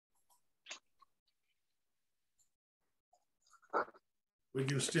We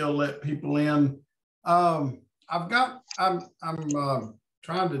can still let people in. I'm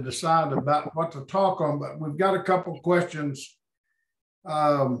trying to decide about what to talk on, but we've got a couple questions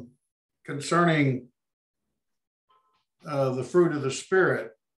concerning the fruit of the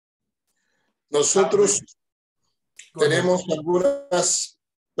Spirit. Nosotros tenemos algunas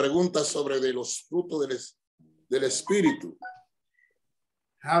preguntas sobre de los frutos del Espíritu.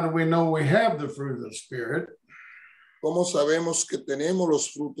 How do we know we have the fruit of the Spirit? ¿Cómo sabemos que tenemos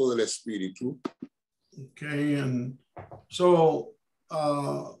los frutos del Espíritu? Okay, and so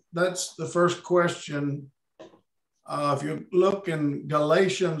that's the first question. If you look in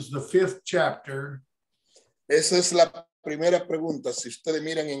Galatians, the 5th chapter. Esa es la primera pregunta. Si ustedes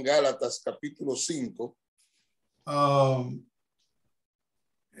miran en Gálatas capítulo 5.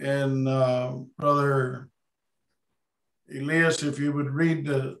 And Brother Elias, if you would read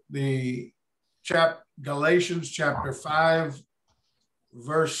the Galatians chapter 5,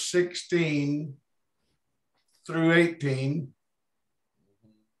 verse 16 through 18.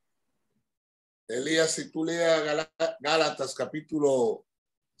 Elías, si tú leas Gálatas capítulo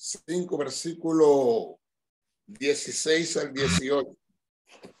 5, versículo 16 al 18.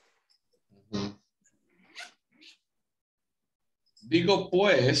 Digo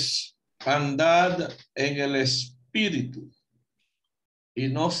pues, andad en el Espíritu y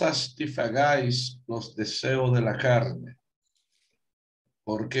no satisfagáis los deseos de la carne,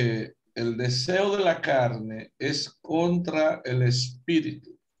 porque el deseo de la carne es contra el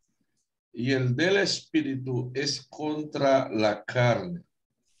Espíritu y el del Espíritu es contra la carne.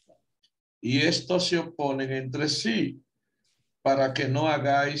 Y estos se oponen entre sí para que no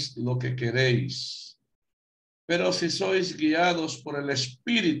hagáis lo que queréis. Pero si sois guiados por el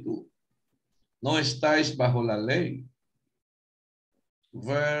Espíritu, no estáis bajo la ley.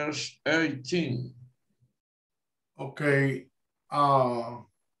 Verse 18. Okay.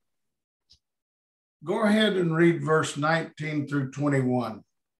 Go ahead and read verse 19 through 21.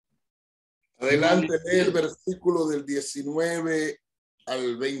 Adelante, lee el versículo del 19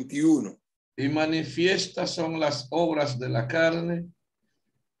 al 21. Y manifiestas son las obras de la carne,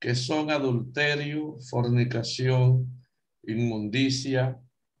 que son adulterio, fornicación, inmundicia,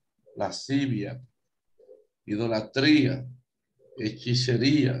 lascivia, idolatría,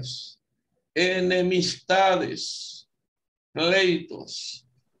 hechicerías, enemistades, pleitos,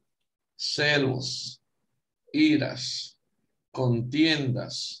 celos, iras,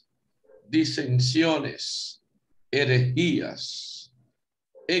 contiendas, disensiones, herejías,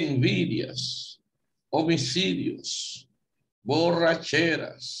 envidias, homicidios,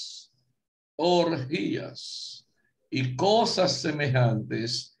 borracheras, orgías y cosas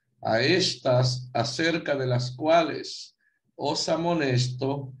semejantes a estas, acerca de las cuales os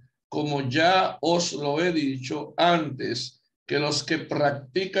amonesto, como ya os lo he dicho antes, que los que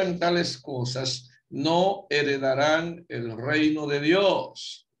practican tales cosas no heredarán el reino de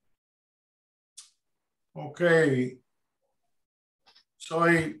Dios. Okay. So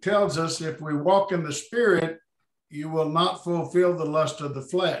he tells us if we walk in the Spirit, you will not fulfill the lust of the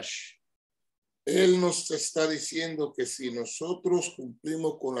flesh. Él nos está diciendo que si nosotros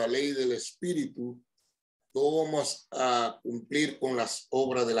cumplimos con la ley del Espíritu, no vamos a cumplir con las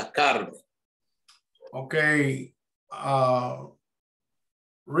obras de la carne. Okay.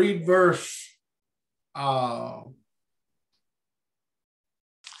 Read verse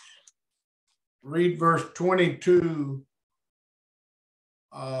 22,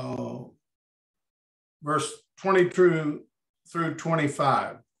 verse 22 through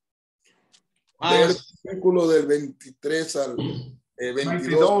 25. Del versículo del 23 al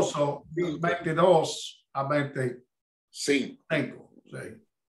 22. 22 a 25. Sí.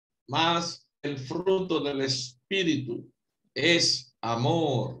 Mas el fruto del Espíritu es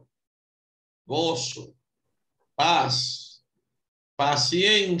amor, gozo, paz,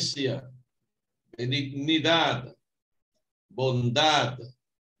 paciencia, benignidad, bondad,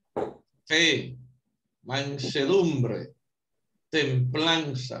 fe, mansedumbre,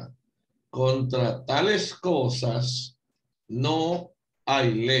 templanza. Contra tales cosas no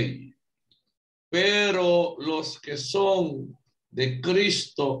hay ley. Pero los que son de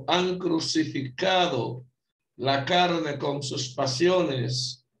Cristo han crucificado la carne con sus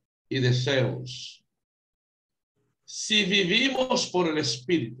pasiones y deseos. Si vivimos por el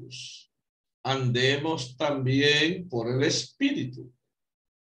Espíritu, andemos también por el Espíritu.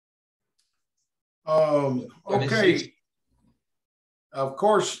 Okay. Of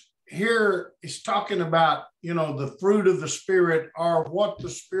course, here he's talking about, the fruit of the Spirit, or what the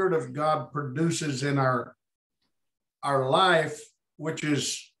Spirit of God produces in our life, which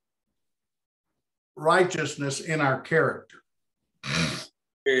is righteousness in our character.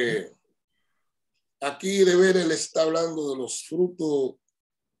 Aquí de ver, él está hablando de los frutos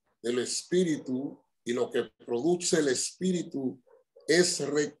del Espíritu, y lo que produce el Espíritu es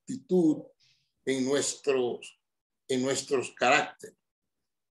rectitud en nuestros caracteres.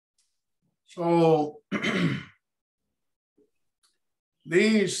 So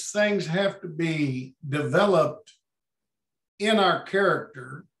these things have to be developed in our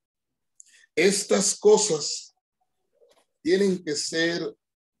character. Estas cosas tienen que ser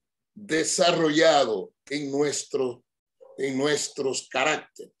desarrollado en nuestros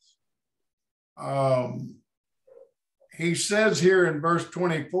caracteres. He says here in verse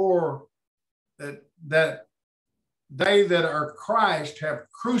 24 that they that are Christ have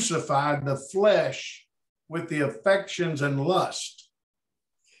crucified the flesh with the affections and lust.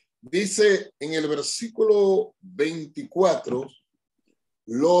 Dice en el versículo 24,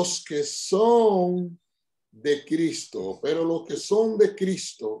 los que son de Cristo, pero los que son de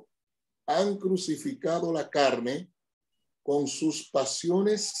Cristo han crucificado la carne con sus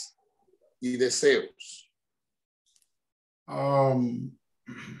pasiones y deseos.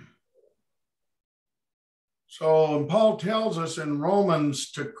 So Paul tells us in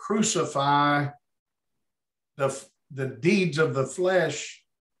Romans to crucify the deeds of the flesh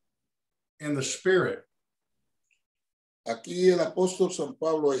and the spirit. Aquí el apóstol San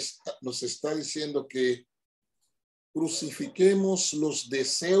Pablo nos está diciendo que crucifiquemos los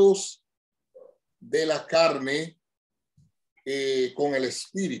deseos de la carne con el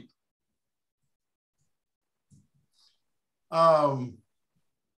espíritu.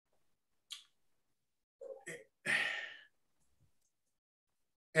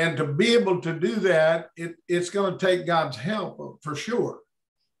 And to be able to do that, it's going to take God's help for sure.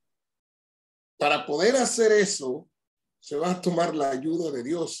 Para poder hacer eso, se va a tomar la ayuda de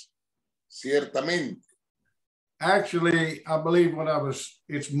Dios, ciertamente. Actually, I believe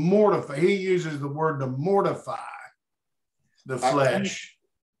it's mortify. He uses the word to mortify the flesh.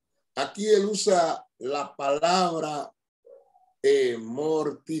 Aquí él usa la palabra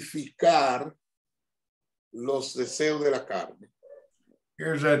mortificar los deseos de la carne.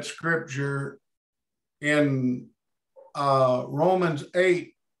 Here's that scripture in Romans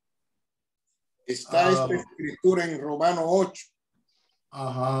 8. Está esta escritura en Romano 8.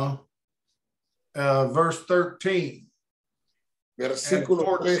 Verse 13.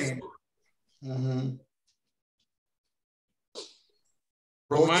 Versículo 13.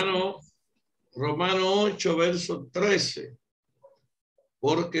 Romano 8, verso 13.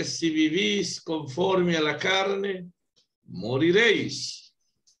 Porque si vivís conforme a la carne, moriréis.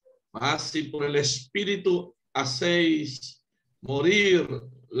 Mas si por el Espíritu hacéis morir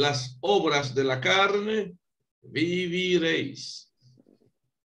las obras de la carne, viviréis.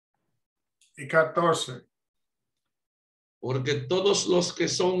 Y 14. Porque todos los que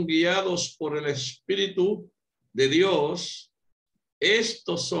son guiados por el Espíritu de Dios,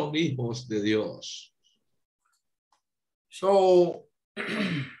 estos son hijos de Dios. So,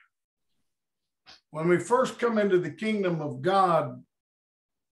 when we first come into the kingdom of God,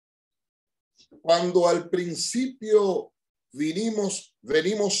 cuando al principio venimos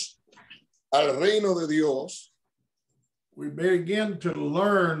al reino de Dios, we begin to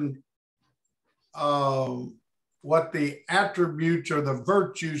learn what the attributes or the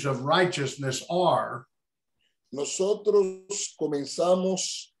virtues of righteousness are. Nosotros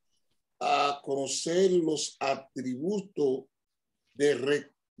comenzamos a conocer los atributos de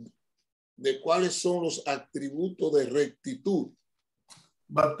cuáles son los atributos de rectitud.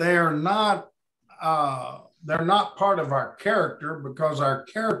 But they're not part of our character, because our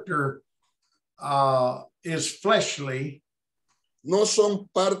character is fleshly. No son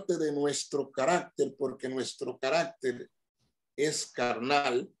parte de nuestro carácter, porque nuestro carácter es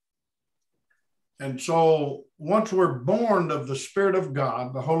carnal. And so once we're born of the Spirit of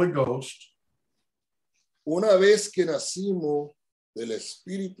God, the Holy Ghost, una vez que nacimos del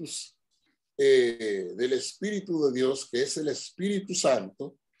Espíritu de Dios, que es el Espíritu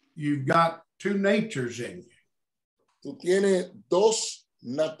Santo, you've got two natures in you. Tú tienes dos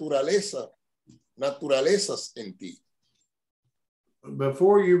naturalezas en ti.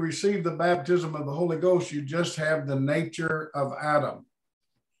 Before you receive the baptism of the Holy Ghost, you just have the nature of Adam.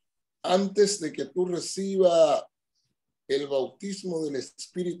 Antes de que tú recibas el bautismo del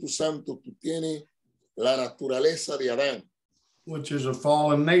Espíritu Santo, tú tienes la naturaleza de Adán, which is a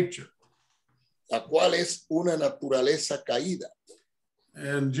fallen nature, la cual es una naturaleza caída.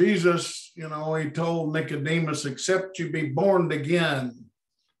 And Jesus, he told Nicodemus, except you be born again,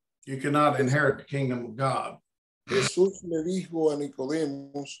 you cannot inherit the kingdom of God. Jesús le dijo a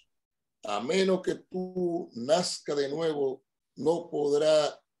Nicodemos, a menos que tú nazca de nuevo, no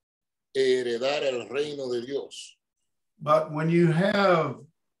podrá heredar el reino de Dios. But once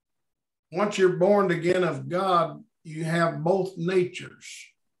you're born again of God, you have both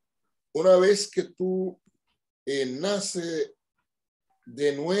natures. Una vez que tú nace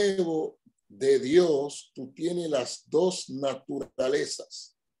de nuevo de Dios, tú tienes las dos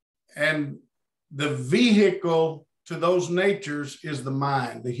naturalezas. And the vehicle to those natures is the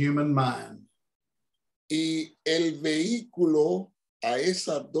mind, the human mind. Y el vehículo a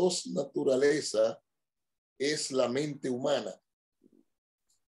esas dos naturalezas es la mente humana.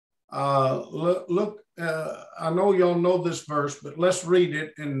 Look, I know y'all know this verse, but let's read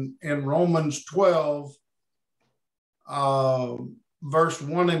it in Romans 12, verse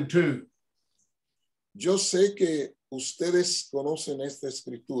 1 and 2. Yo sé que ustedes conocen esta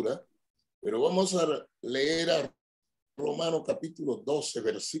escritura, pero vamos a leer a Romanos capítulo 12,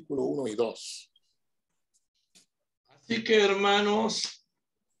 versículo 1 y 2. Así que, hermanos,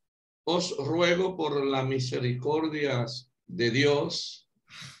 os ruego por las misericordias de Dios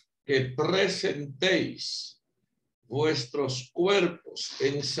que presentéis vuestros cuerpos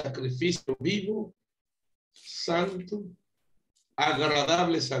en sacrificio vivo, santo,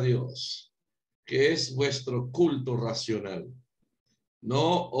 agradables a Dios, que es vuestro culto racional.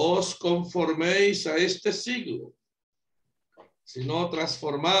 No os conforméis a este siglo, sino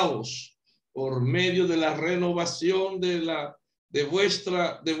transformaos por medio de la renovación de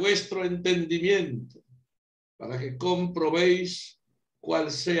vuestro entendimiento, para que comprobéis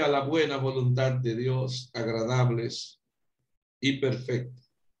cuál sea la buena voluntad de Dios, agradables y perfecta.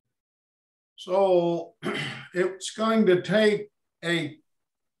 So it's going to take a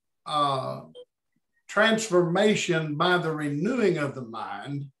transformation by the renewing of the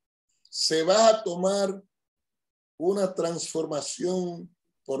mind. Se va a tomar una transformación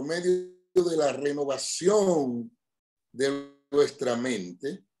por medio de la renovación de nuestra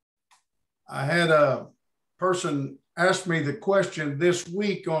mente. I had a person ask me the question this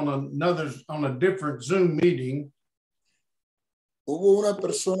week on a different Zoom meeting. Hubo una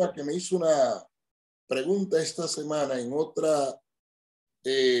persona que me hizo una pregunta esta semana en otra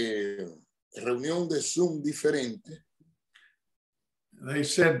reunión de Zoom diferente. They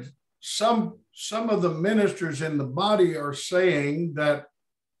said some of the ministers in the body are saying that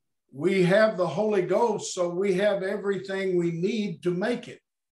we have the Holy Ghost, so we have everything we need to make it.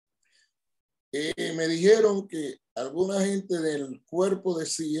 Me dijeron que alguna gente del cuerpo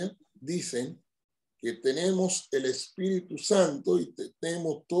dicen que tenemos el Espíritu Santo y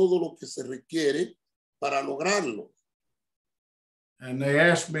tenemos todo lo que se requiere para lograrlo. And they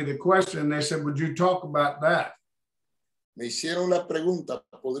asked me the question, they said, would you talk about that? Me hicieron la pregunta,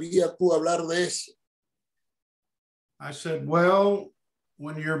 ¿podría tú hablar de eso? I said, well,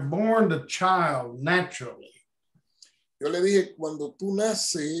 when you're born a child naturally, yo le dije, cuando tú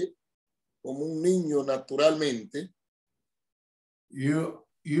naces como un niño naturalmente, you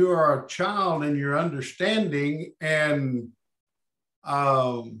are a child in your understanding, and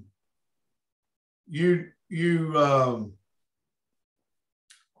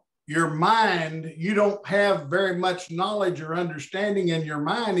your mind, you don't have very much knowledge or understanding in your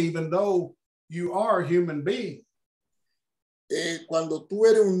mind, even though you are a human being. Cuando tú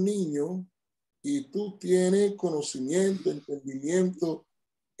eres un niño y tú tienes conocimiento, entendimiento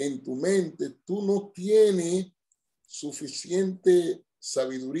en tu mente, tú no tienes suficiente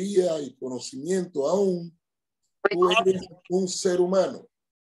sabiduría y conocimiento aún. Tú eres un ser humano.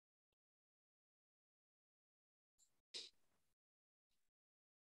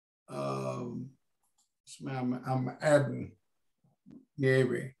 I'm adding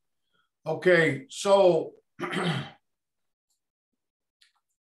maybe. Okay, so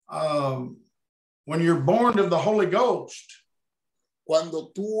when you're born of the Holy Ghost,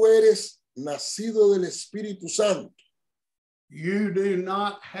 cuando tú eres nacido del Espíritu Santo, you do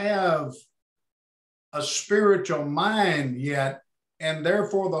not have a spiritual mind yet, and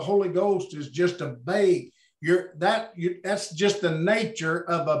therefore the Holy Ghost is just a babe. That's just the nature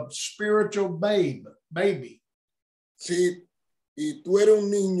of a spiritual baby. Sí, y tú eres un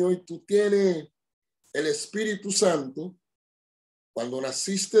niño y tú tienes el Espíritu Santo. Cuando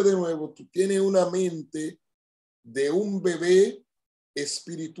naciste de nuevo, tú tienes una mente de un bebé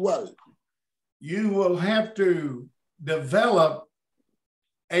espiritual. You will have to develop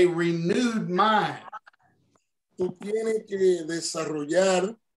a renewed mind. Tú tienes que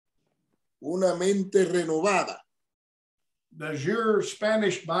desarrollar una mente renovada. Does your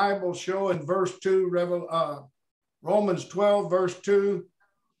Spanish Bible show in verse 2, Romans 12, verse 2,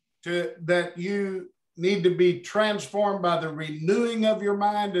 that you need to be transformed by the renewing of your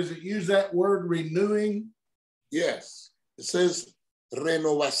mind? Does it use that word renewing? Yes. It says,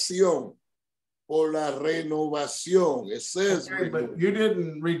 renovación. Por la renovación. It says Okay, but you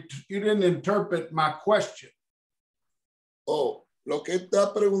didn't interpret my question. Oh, lo que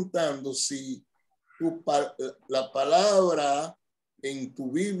está preguntando si la palabra en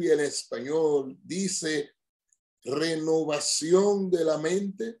tu Biblia en español dice renovación de la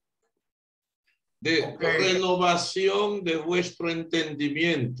mente. De renovación de vuestro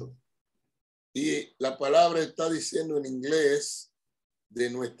entendimiento. Y la palabra está diciendo en inglés de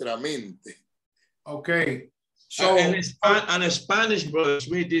nuestra mente. Okay. So and Spanish, Brother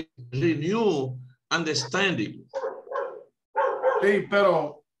Smith, is renew understanding. sí,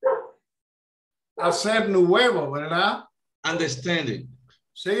 pero hacer nuevo, ¿verdad? Understanding.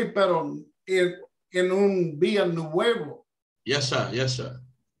 Sí, pero en un día nuevo. Yes, sir. Yes, sir.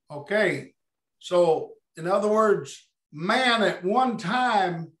 Okay. So, in other words, man at one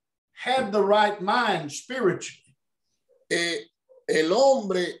time had the right mind spiritually. El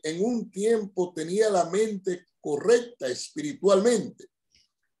hombre en un tiempo tenía la mente correcta espiritualmente.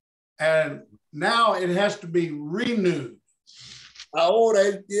 And now it has to be renewed. Ahora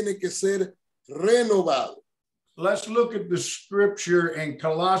él tiene que ser renovado. Let's look at the scripture in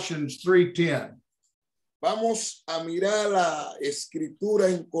Colossians 3:10. Vamos a mirar la escritura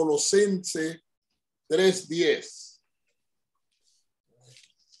en Colosenses 3:10.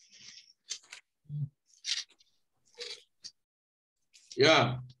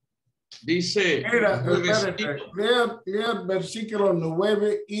 Ya. Dice. Mira, lea el versículo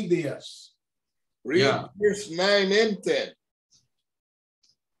 9 y 10. Read verse 9 and 10.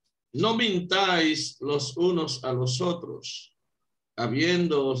 No mintáis los unos a los otros,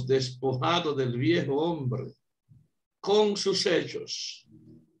 habiéndoos despojado del viejo hombre con sus hechos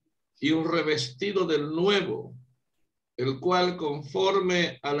y un revestido del nuevo, el cual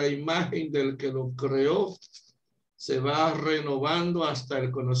conforme a la imagen del que lo creó, se va renovando hasta el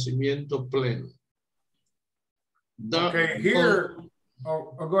conocimiento pleno. Okay, here,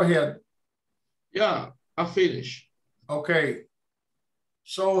 go ahead. Yeah, I finish. Okay,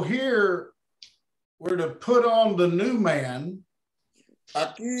 so here we're to put on the new man.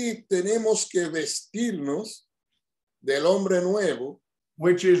 Aquí tenemos que vestirnos del hombre nuevo,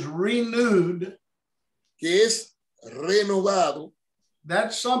 which is renewed. Que es renovado.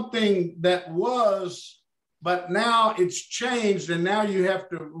 That's something that was, but now it's changed, and now you have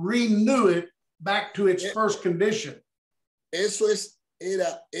to renew it back to its first condition. Eso es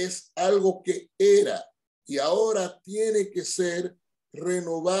algo que era y ahora tiene que ser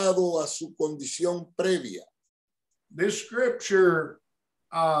renovado a su condición previa. This scripture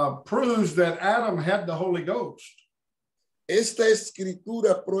proves that Adam had the Holy Ghost. Esta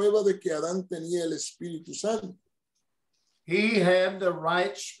escritura prueba de que Adán tenía el Espíritu Santo. He had the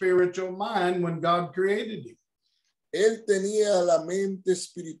right spiritual mind when God created him. Él tenía la mente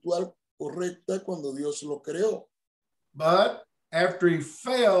espiritual correcta cuando Dios lo creó. But after he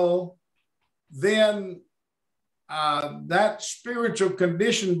fell, then that spiritual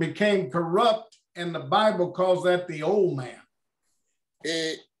condition became corrupt, and the Bible calls that the old man.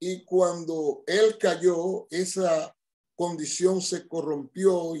 Y cuando él cayó, esa condición se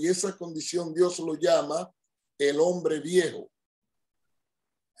corrompió y esa condición Dios lo llama el hombre viejo.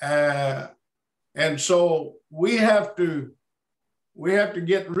 And so we have to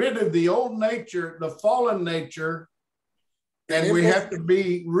get rid of the old nature, the fallen nature, and we have to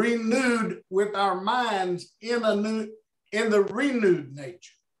be renewed with our minds in the renewed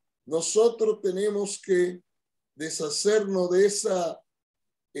nature. Nosotros tenemos que deshacernos de esa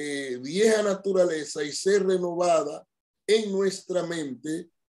vieja naturaleza y ser renovada en nuestra mente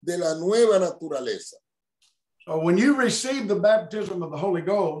de la nueva naturaleza. So when you receive the baptism of the Holy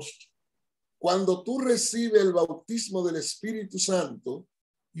Ghost, cuando tú recibes el bautismo del Espíritu Santo,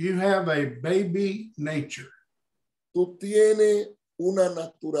 you have a baby nature. Tú tienes una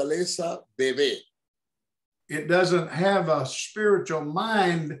naturaleza bebé. It doesn't have a spiritual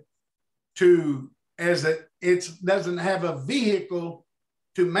mind it doesn't have a vehicle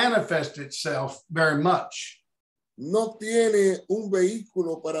to manifest itself very much. No tiene un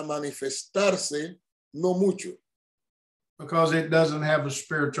vehículo para manifestarse, no mucho. Because it doesn't have a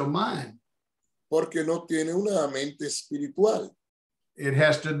spiritual mind. Porque no tiene una mente espiritual. It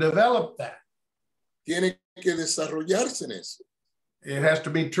has to develop that. Tiene que desarrollarse en eso. It has to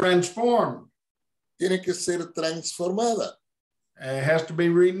be transformed. Tiene que ser transformada. It has to be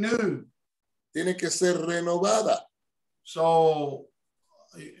renewed. Tiene que ser renovada. So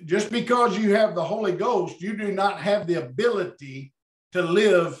just because you have the Holy Ghost, you do not have the ability to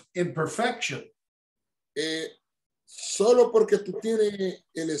live in perfection. Solo porque tú tienes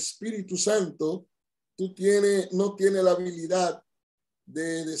el Espíritu Santo, no tienes la habilidad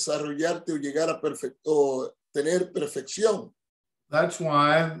de desarrollarte o llegar a o tener perfección. That's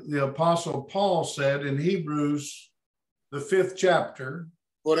why the Apostle Paul said in Hebrews, the 5th chapter,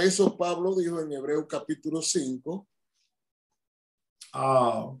 Por eso Pablo dijo en Hebreos capítulo 5,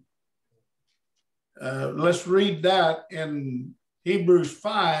 let's read that in Hebrews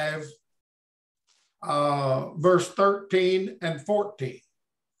 5, verse 13 and 14.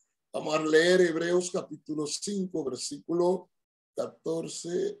 vamos a leer Hebreos capítulo 5, versículo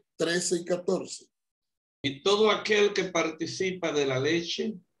 14, 13 y 14. Y todo aquel que participa de la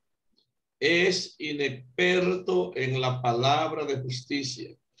leche es inexperto en la palabra de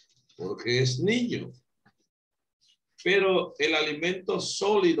justicia, porque es niño. Pero el alimento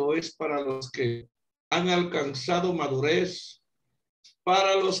sólido es para los que han alcanzado madurez,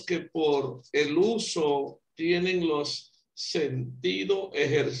 para los que por el uso tienen los sentidos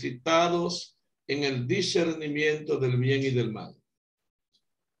ejercitados en el discernimiento del bien y del mal.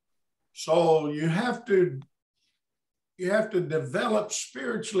 So you have to develop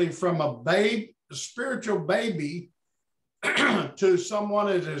spiritually from a spiritual baby to someone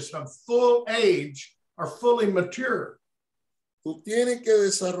that is of full age or fully mature. Tú tienes que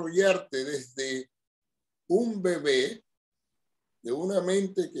desarrollarte desde un bebé, de una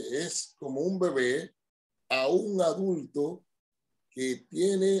mente que es como un bebé, a un adulto que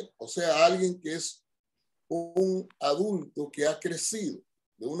tiene, o sea, alguien que es un adulto que ha crecido,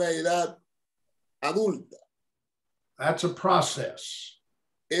 de una edad adulta. That's a process.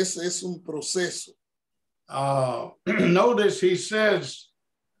 Ese es un proceso. Notice he says,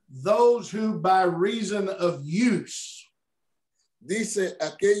 those who by reason of use. Dice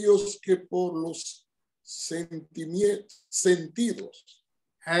aquellos que por los sentidos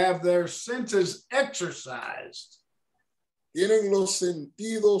have their senses exercised. Tienen los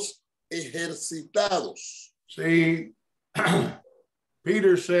sentidos ejercitados. See,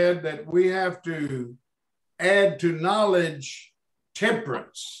 Peter said that we have to add to knowledge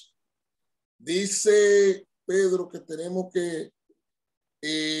temperance. Dice Pedro que tenemos que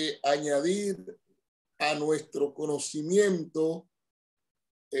añadir a nuestro conocimiento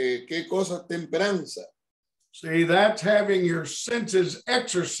 ¿qué cosa? Temperanza. See, that's having your senses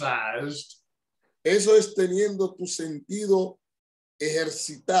exercised. Eso es teniendo tus sentidos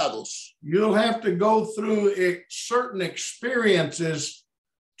ejercitados. You'll have to go through certain experiences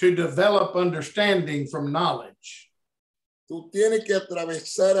to develop understanding from knowledge. Tú tienes que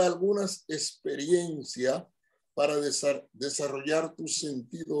atravesar algunas experiencias para desarrollar tu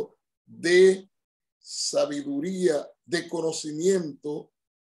sentido de sabiduría, de conocimiento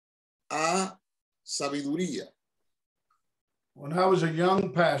a sabiduría. When I was a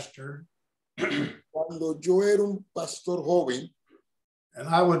young pastor, cuando yo era un pastor joven, and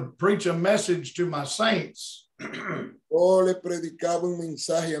I would preach a message to my saints, yo le predicaba un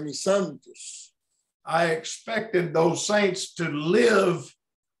mensaje a mis santos. I expected those saints to live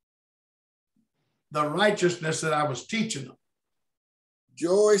the righteousness that I was teaching them.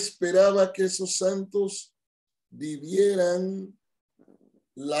 Yo esperaba que esos santos vivieran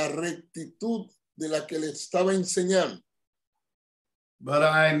la rectitud de la que le estaba enseñando. But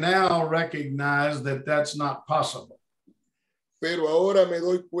I now recognize that that's not possible. Pero ahora me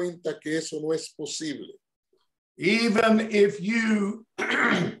doy cuenta que eso no es posible. Even if you,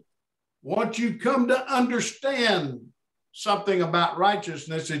 once you come to understand something about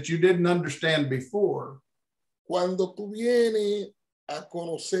righteousness that you didn't understand before, cuando tú vienes a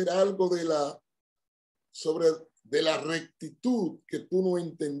conocer algo de la rectitud que tú no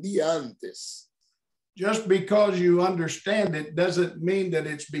entendías antes, just because you understand it doesn't mean that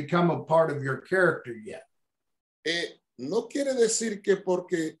it's become a part of your character yet. No quiere decir que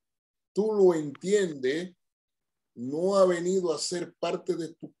porque tú lo entiendes, no ha venido a ser parte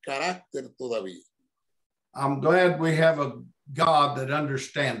de tu carácter todavía. I'm glad we have a God that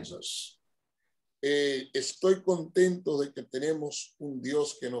understands us. Estoy contento de que tenemos un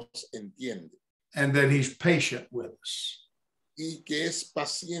Dios que nos entiende. And that he's patient with us. Y que es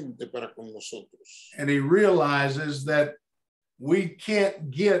paciente para con nosotros. And he realizes that we can't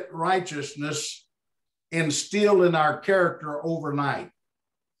get righteousness instilled in our character overnight.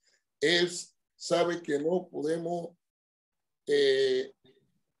 Él sabe que no podemos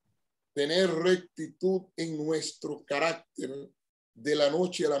tener rectitud en nuestro carácter de la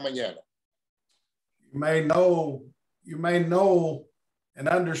noche a la mañana. You may know and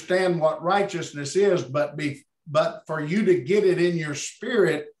understand what righteousness is, but for you to get it in your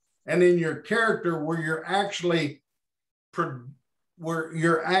spirit and in your character where you're actually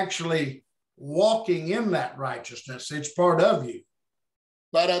walking in that righteousness, it's part of you.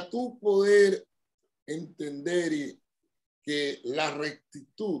 Para tú poder entender que la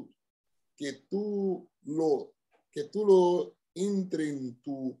rectitud, que tú lo entre en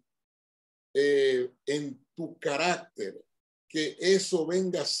tu carácter, que eso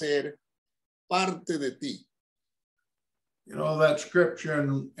venga a ser parte de ti. You know, that scripture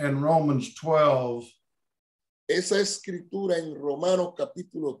in Romans 12, Esa escritura en Romanos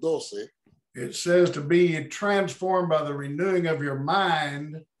capítulo 12, it says to be transformed by the renewing of your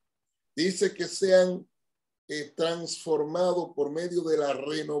mind, dice que sean transformados por medio de la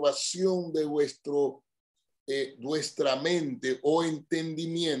renovación de vuestra mente o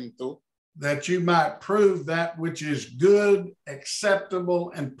entendimiento, that you might prove that which is good,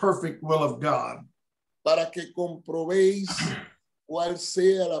 acceptable, and perfect will of God. para que comprobéis cuál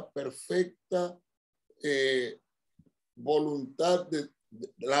sea la perfecta voluntad de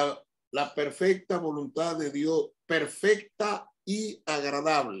la perfecta voluntad de Dios, perfecta y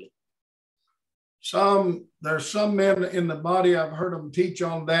agradable. There's some men in the body, I've heard them teach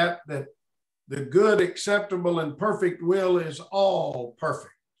on that the good, acceptable, and perfect will is all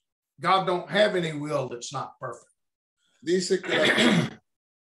perfect. God don't have any will that's not perfect. Dice que la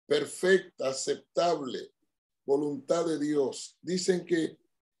perfecta, aceptable voluntad de Dios, dicen que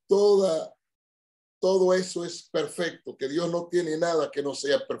todo eso es perfecto, que Dios no tiene nada que no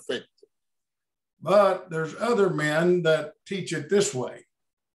sea perfecto. But there's other men that teach it this way.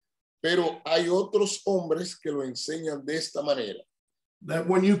 Pero hay otros hombres que lo enseñan de esta manera. That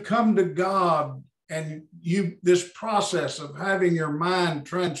when you come to God and this process of having your mind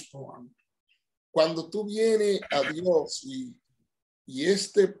transformed, cuando tú vienes a Dios y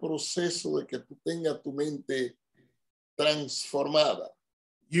este proceso de que tú tengas tu mente transformada,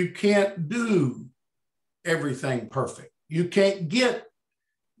 you can't do everything perfect. You can't get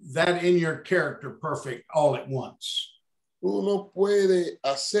that in your character perfect all at once. Tú no puedes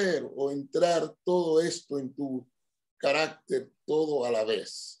hacer o entrar todo esto en tu carácter todo a la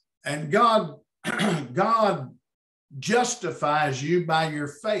vez. And God justifies you by your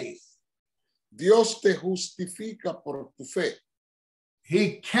faith. Dios te justifica por tu fe.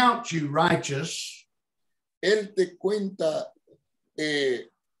 He counts you righteous. Él te cuenta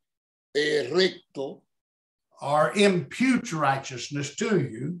recto. Or imputes righteousness to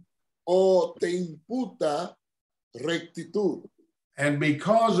you. O te imputa rectitud. And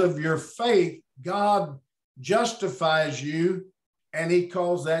because of your faith, God justifies you and he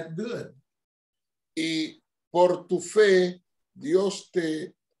calls that good. Y por tu fe, Dios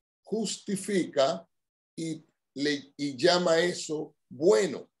te justifica y llama eso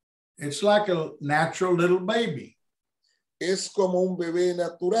bueno. It's like a natural little baby. Es como un bebé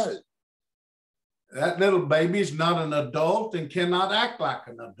natural. That little baby is not an adult and cannot act like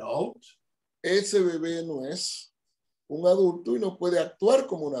an adult. Ese bebé no es un adulto y no puede actuar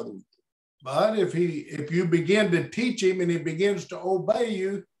como un adulto. But if you begin to teach him and he begins to obey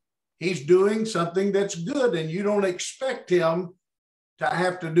you, he's doing something that's good, and you don't expect him to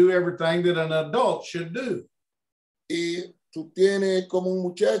have to do everything that an adult should do. Y tú tienes como un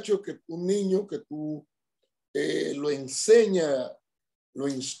muchacho, un niño que tú lo enseña, lo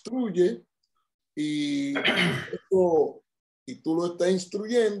instruye y tú lo estás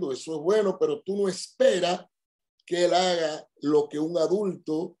instruyendo, eso es bueno, pero tú no esperas que él haga lo que un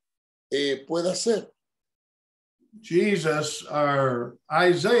adulto pueda hacer. Jesus, or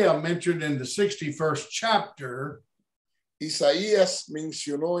Isaiah mentioned in the 61st chapter, Isaías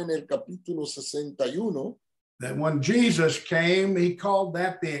mencionó en el capítulo 61 that when Jesus came, he called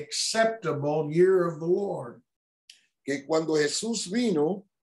that the acceptable year of the Lord. Que cuando Jesús vino,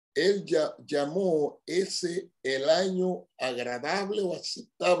 él llamó ese el año agradable o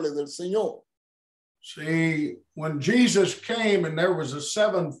aceptable del Señor. See, when Jesus came and there was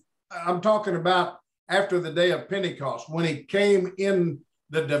I'm talking about after the day of Pentecost, when he came in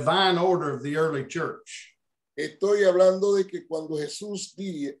the divine order of the early church. Estoy hablando de que cuando Jesús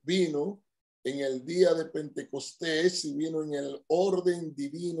vino en el día de Pentecostés y vino en el orden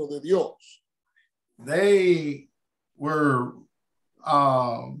divino de Dios. They were,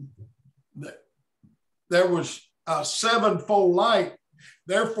 there was a sevenfold light.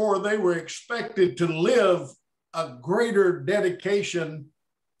 Therefore, they were expected to live a greater dedication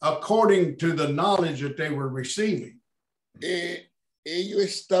according to the knowledge that they were receiving. Ellos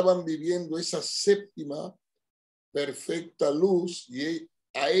estaban viviendo esa séptima perfecta luz y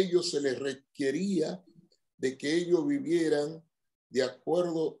a ellos se les requería de que ellos vivieran de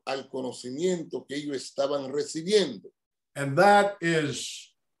acuerdo al conocimiento que ellos estaban recibiendo. And that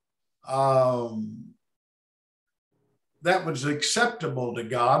was acceptable to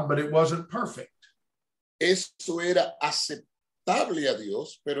God, but it wasn't perfect. Eso era aceptable a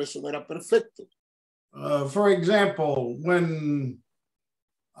Dios, pero eso no era perfecto. For example, when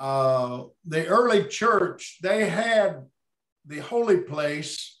the early church, they had the holy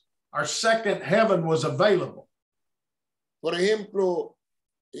place, our second heaven was available. Por ejemplo,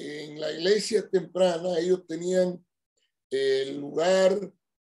 en la iglesia temprana, ellos tenían el lugar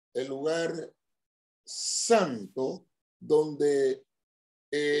santo, donde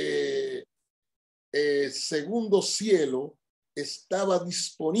segundo cielo estaba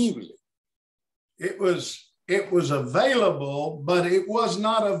disponible. It was available, but it was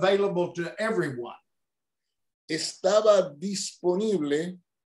not available to everyone. Estaba disponible,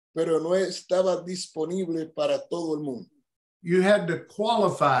 pero no estaba disponible para todo el mundo. You had to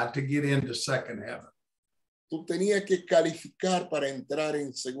qualify to get into second heaven. Tú tenías que calificar para entrar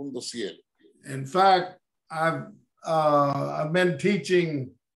en segundo cielo. In fact, I've been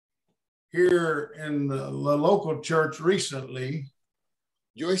teaching here in the local church recently.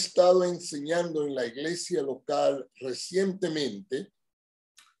 Yo he estado enseñando en la iglesia local recientemente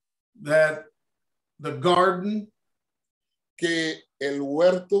that the garden, que el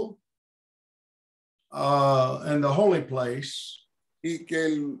huerto and the holy place, y que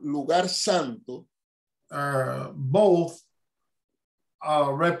el lugar santo both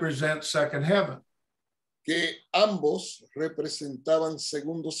represent second heaven. Que ambos representaban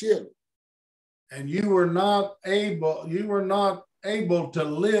segundo cielo. And you were not able to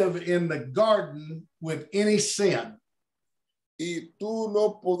live in the garden with any sin. Y tú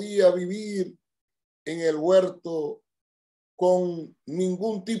no podías vivir en el huerto con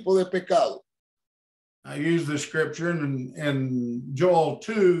ningún tipo de pecado. I use the scripture in Joel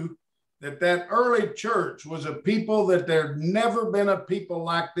 2 that early church was a people that there'd never been a people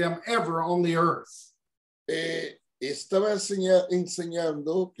like them ever on the earth. Estaba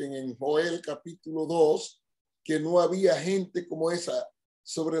enseñando que en Joel capítulo 2 que no había gente como esa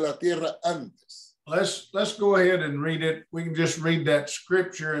sobre la tierra antes. Let's go ahead and read it. We can just read that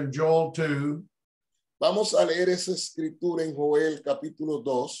scripture in Joel 2. Vamos a leer esa escritura en Joel capítulo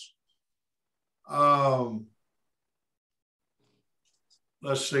 2.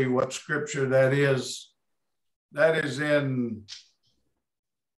 Let's see what scripture that is. That is in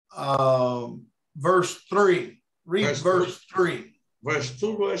verse 3. Read verse 3. Verse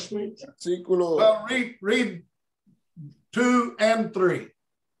 2, Versículo, well, read 2 and 3.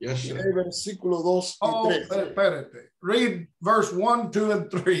 Yes, sir. Versículo 2 y 3. Espérate. Read verse 1, 2,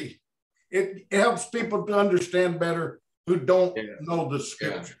 and 3. It helps people to understand better who don't know the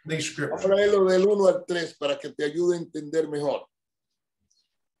scripture, these scriptures. Vamos a leerlo del 1 al 3 para que te ayude a entender mejor.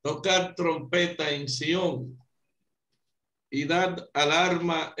 Tocad trompeta en Sión y dad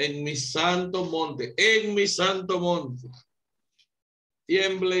alarma en mi santo monte,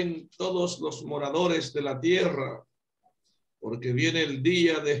 Tiemblen todos los moradores de la tierra, porque viene el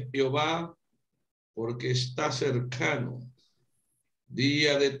día de Jehová, porque está cercano.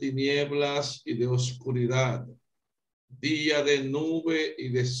 Día de tinieblas y de oscuridad, día de nube y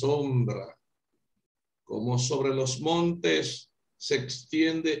de sombra. Como sobre los montes se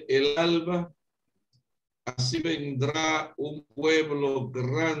extiende el alba, así vendrá un pueblo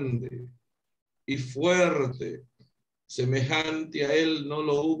grande y fuerte, semejante a él no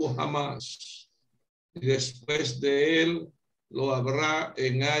lo hubo jamás, y después de él lo habrá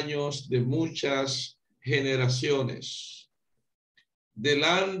en años de muchas generaciones.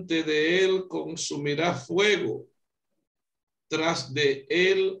 Delante de él consumirá fuego, tras de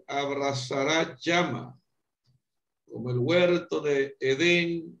él abrazará llama. Como el huerto de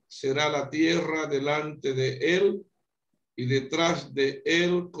Edén será la tierra delante de él, y detrás de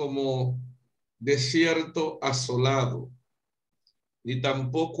él como desierto asolado, ni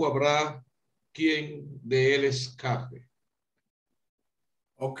tampoco habrá quien de él escape.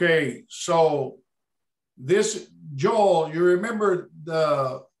 Okay, so this Joel, you remember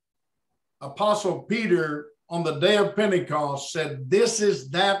the Apostle Peter on the day of Pentecost said, this is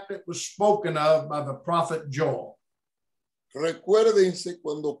that was spoken of by the prophet Joel. Recuérdense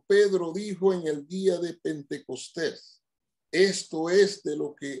cuando Pedro dijo en el día de Pentecostés, esto es de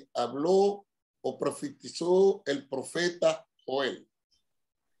lo que habló o profetizó el profeta Joel.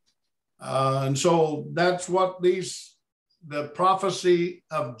 And so that's what the prophecy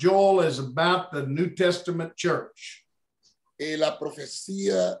of Joel is about, the New Testament church. La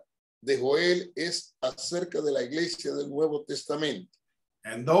profecía de Joel es acerca de la iglesia del Nuevo Testamento.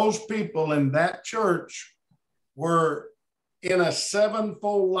 And those people in that church were in a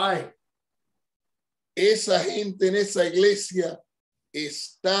sevenfold light. Esa gente en esa iglesia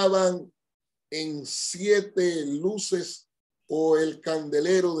estaban en 7 luces o el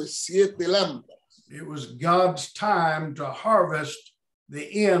candelero de 7 lámparas. It was God's time to harvest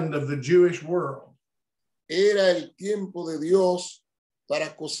the end of the Jewish world. era el tiempo de Dios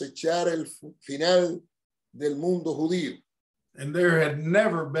para cosechar el final del mundo judío. And there had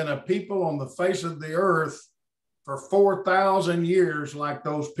never been a people on the face of the earth for 4,000 years like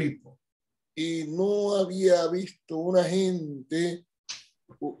those people. Y no había visto una gente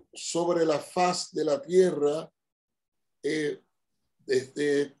sobre la faz de la tierra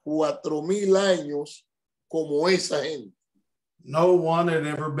desde 4,000 años como esa gente. No one had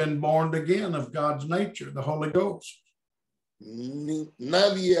ever been born again of God's nature, the Holy Ghost.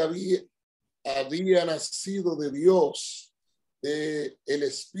 Nadie había nacido de Dios, de el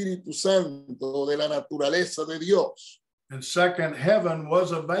Espíritu Santo, de la naturaleza de Dios. And second heaven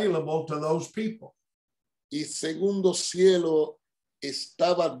was available to those people. Y segundo cielo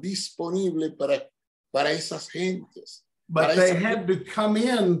estaba disponible para esas gentes. But they had to come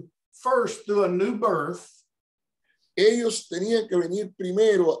in first through a new birth. Ellos tenían que venir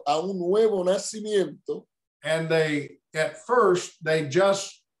primero a un nuevo nacimiento. And at first, they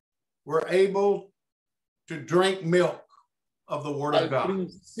just were able to drink milk of the Word of God. Al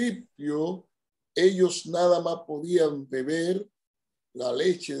principio, ellos nada más podían beber la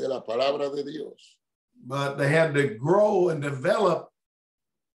leche de la palabra de Dios. But they had to grow and develop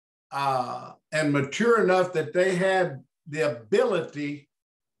and mature enough that they had the ability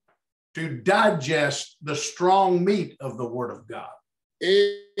to digest the strong meat of the Word of God.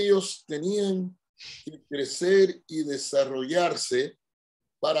 Ellos tenían que crecer y desarrollarse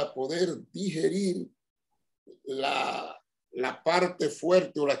para poder digerir la parte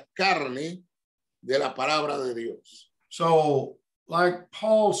fuerte o la carne de la palabra de Dios. So, like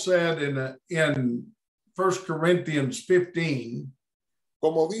Paul said in 1 Corinthians 15,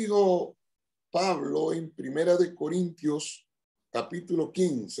 como dijo Pablo en Primera de Corintios capítulo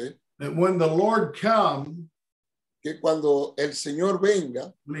 15, that when the Lord come, que cuando el Señor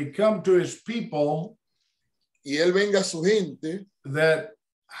venga, when he come to his people, y él venga a su gente, that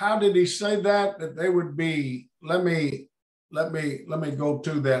how did he say that they would be? Let me go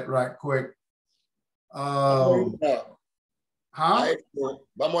to that right quick.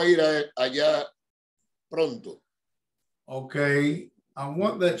 vamos a ir allá pronto. Okay, I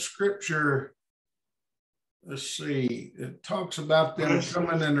want that scripture. Let's see. It talks about them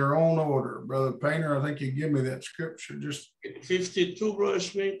coming in their own order. Brother Painter, I think you give me that scripture. Just 52, Brother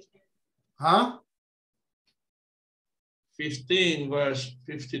Smith. Huh? 15, verse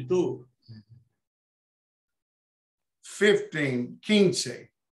 52. 15.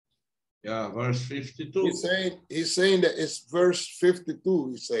 Yeah, verse 52. He's saying that it's verse 52.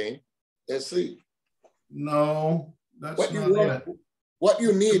 He's saying, let's see. No, that's what not it. What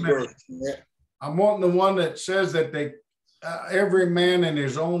you need, bro? I'm wanting the one that says that they every man in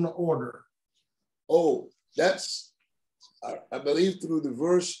his own order. Oh, that's I believe through the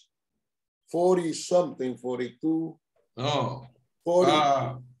verse 40 something, 42. No.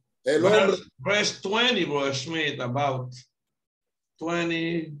 40. Verse 20, Brother Smith, about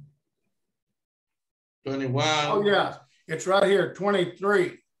 20, 21. Oh, yeah. It's right here,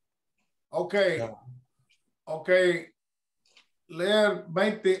 23. Okay. Yeah. Okay. Leer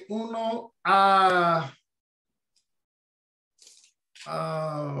 21 a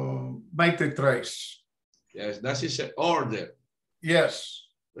 23. Yes, that is an order. Yes.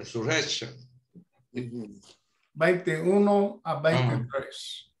 Resurrection. 21 a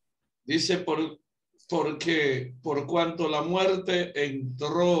 23. Dice porque por cuanto la muerte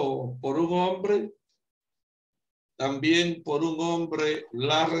entró por un hombre, también por un hombre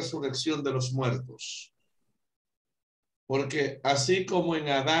la resurrección de los muertos. Porque así como en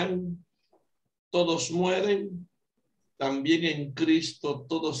Adán todos mueren, también en Cristo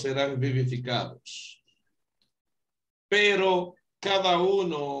todos serán vivificados. Pero cada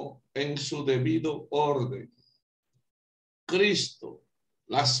uno en su debido orden. Cristo,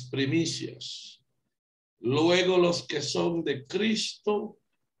 las primicias. Luego los que son de Cristo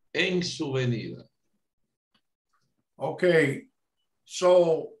en su venida. Okay,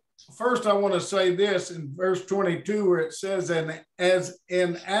 so first I want to say this in verse 22 where it says, and as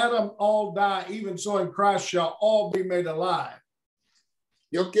in Adam all die, even so in Christ shall all be made alive.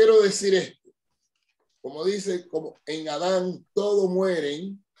 Yo quiero decir esto, como dice, como en Adán todos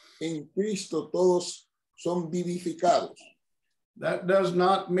mueren, en Cristo todos son vivificados. That does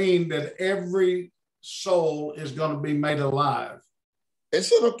not mean that every soul is going to be made alive.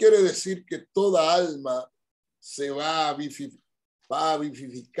 Eso no quiere decir que toda alma se va a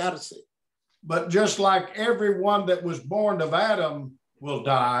vivificarse. But just like everyone that was born of Adam will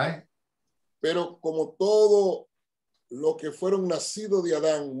die. Pero como todo lo que fueron nacidos de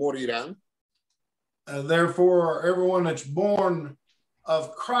Adán morirán. Therefore, everyone that's born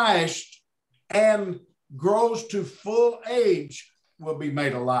of Christ and grows to full age will be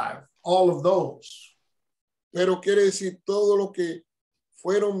made alive. All of those. Pero quiere decir todo lo que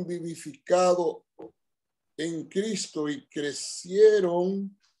fueron vivificados en Cristo y crecieron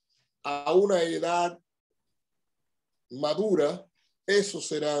a una edad madura, esos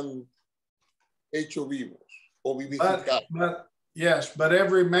serán hechos vivos o vivificados. But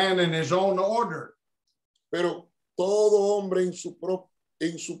every man in his own order. Pero todo hombre en su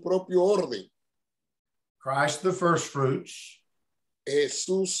propio orden. Christ the first fruits.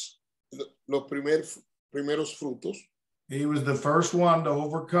 Jesús los primeros frutos. He was the first one to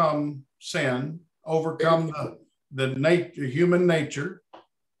overcome sin, overcome the human nature.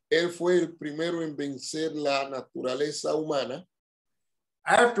 Él fue el primero en vencer la naturaleza humana.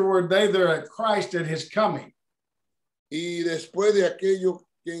 Afterward, they that are at Christ at his coming. Y después de aquello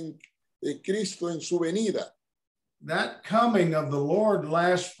que de Cristo en su venida. That coming of the Lord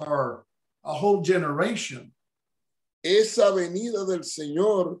lasts for a whole generation. Esa venida del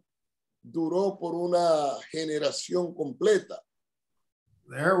Señor duró por una generación completa.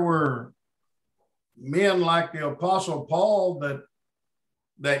 There were men like the Apostle Paul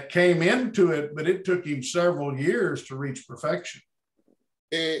that came into it, but it took him several years to reach perfection.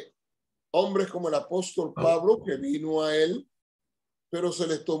 Hombres como el apóstol Pablo que vino a él, pero se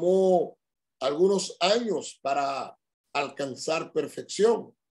les tomó algunos años para alcanzar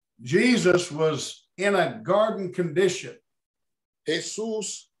perfección. Jesus was in a garden condition.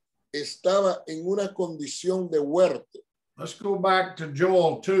 Jesús estaba en una condición de huerto. Let's go back to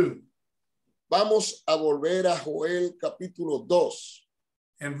Joel 2. Vamos a volver a Joel capítulo 2.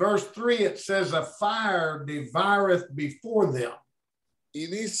 In verse 3, it says, a fire devoureth before them. Y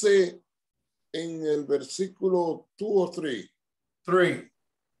dice en el versículo 2 o 3.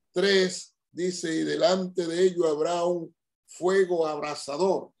 3 dice, y delante de ello habrá un fuego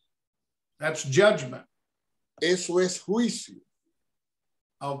abrasador. That's judgment. Eso es juicio.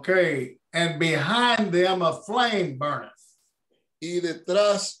 Okay, and behind them a flame burneth. Y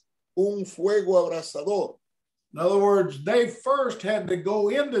detrás un fuego abrasador. In other words, they first had to go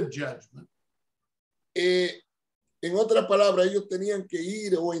into judgment. En otra palabra, ellos tenían que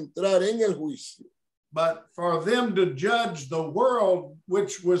ir o entrar en el juicio. But for them to judge the world,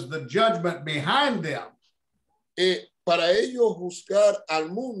 which was the judgment behind them. Para ellos juzgar al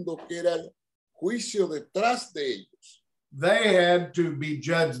mundo, que era el juicio detrás de ellos. They had to be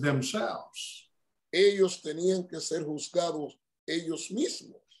judged themselves. Ellos tenían que ser juzgados ellos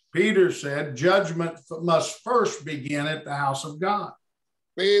mismos. Peter said, judgment must first begin at the house of God.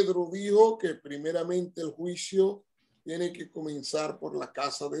 Pedro dijo que primeramente el juicio tiene que comenzar por la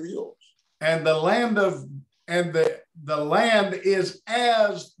casa de Dios. And the land is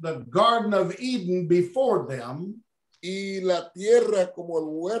as the Garden of Eden before them. Y la tierra como el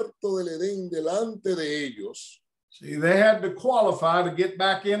huerto del Edén delante de ellos. See, they had to qualify to get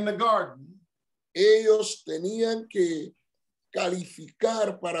back in the garden. Ellos tenían que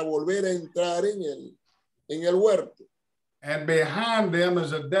calificar para volver a entrar en el huerto. And behind them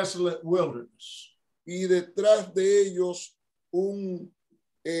is a desolate wilderness. Y detrás de ellos un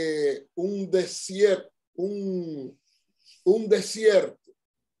desierto.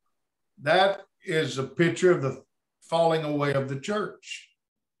 That is a picture of the falling away of the church.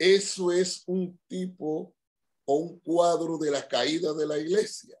 Eso es un tipo o un cuadro de la caída de la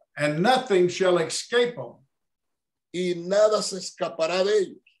iglesia. And nothing shall escape them. Y nada se escapará de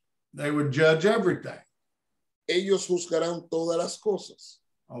ellos. They would judge everything. Ellos juzgarán todas las cosas.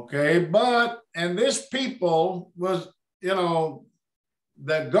 Okay, and this people was,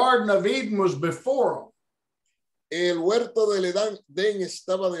 the Garden of Eden was before them. El huerto del Edén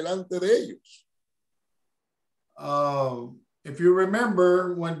estaba delante de ellos. If you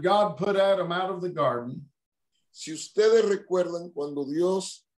remember, when God put Adam out of the garden, si ustedes recuerdan cuando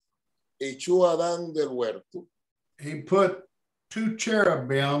Dios echó a Adán del huerto, he put 2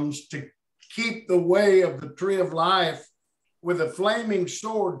 cherubims to keep the way of the tree of life with a flaming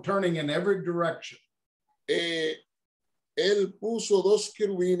sword turning in every direction. Él puso 2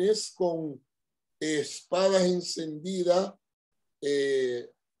 querubines con espadas encendidas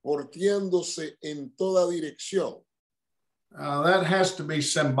volteándose en toda dirección. That has to be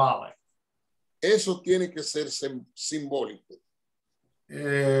symbolic. Eso tiene que ser simbólico.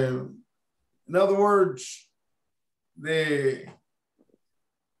 In other words, the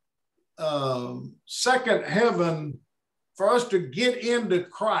second heaven, for us to get into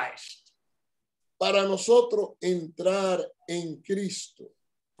Christ, para nosotros entrar en Cristo,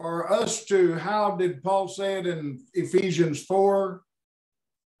 for us to, how did Paul say it in Ephesians 4?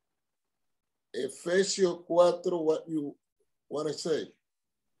 Efesios 4, what you want to say?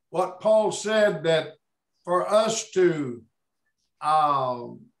 What Paul said, that for us to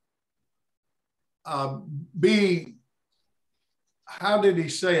be, how did he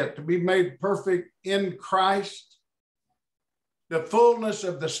say it? To be made perfect in Christ, the fullness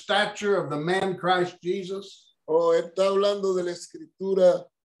of the stature of the man Christ Jesus. Oh, está hablando de la escritura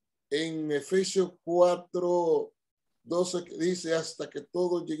en Efesios 4:12 que dice hasta que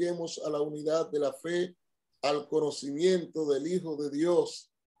todos lleguemos a la unidad de la fe, al conocimiento del Hijo de Dios,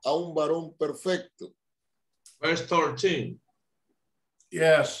 a un varón perfecto. Verse 13.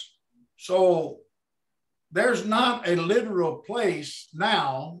 Yes. So there's not a literal place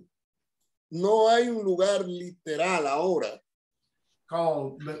now No hay un lugar literal ahora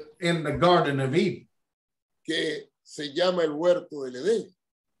called in the Garden of Eden. que se llama el huerto del Edén.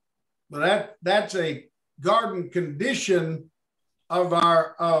 But that's a garden condition of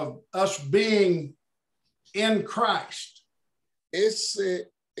us being in Christ. Es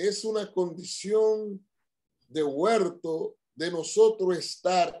una condición de huerto de nosotros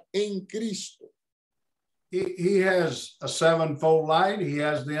estar en Cristo. He has a sevenfold light. He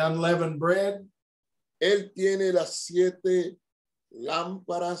has the unleavened bread. Él tiene las 7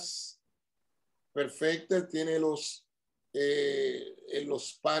 lámparas perfectas. Él tiene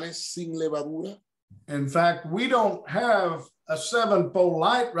los panes sin levadura. In fact, we don't have a sevenfold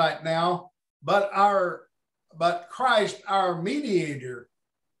light right now, but Christ, our mediator,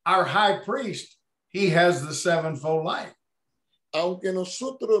 our high priest, he has the sevenfold light. Aunque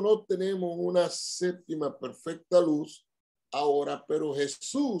nosotros no tenemos una 7ª perfecta luz ahora, pero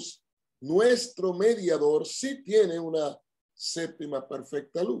Jesús, nuestro mediador, sí tiene una 7ª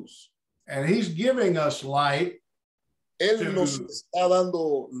perfecta luz. And he's giving us light. Él nos está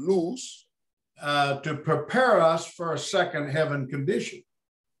dando luz to prepare us for a second heaven condition.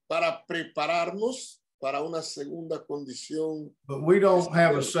 Para prepararnos para una segunda condición. But we don't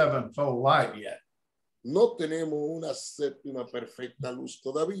have a sevenfold light yet. No tenemos una 7ª perfecta luz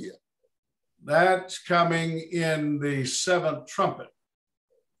todavía. That's coming in the 7th trumpet.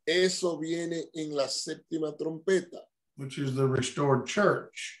 Eso viene en la 7ª trompeta. Which is the restored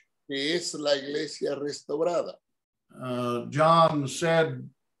church. Que es la iglesia restaurada. John said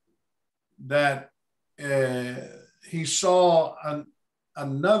that he saw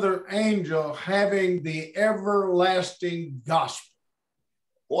another angel having the everlasting gospel.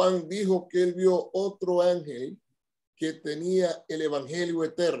 Juan dijo que él vio otro ángel que tenía el evangelio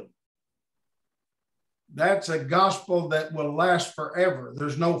eterno. That's a gospel that will last forever.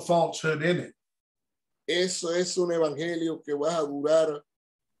 There's no falsehood in it. Eso es un evangelio que va a durar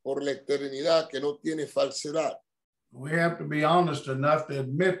por la eternidad, que no tiene falsedad. We have to be honest enough to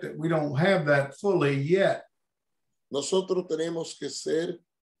admit that we don't have that fully yet. Nosotros tenemos que ser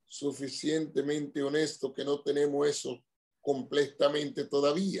suficientemente honestos que no tenemos eso completamente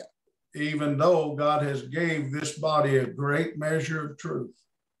todavía. Even though God has gave this body a great measure of truth.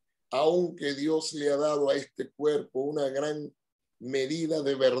 Aunque Dios le ha dado a este cuerpo una gran medida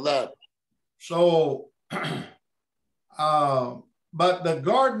de verdad. So, but the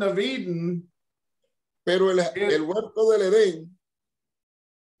Garden of Eden, pero el huerto del Edén,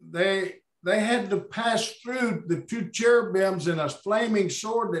 they had to pass through the 2 cherubims and a flaming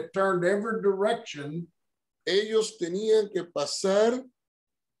sword that turned every direction. Ellos tenían que pasar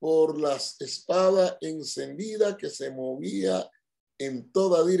por las espadas encendidas que se movía en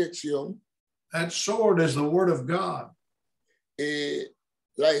toda dirección. That sword is the word of God.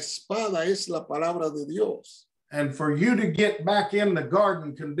 La espada es la palabra de Dios. And for you to get back in the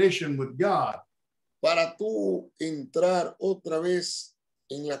garden condition with God, para tú entrar otra vez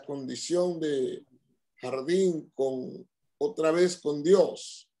en la condición de jardín otra vez con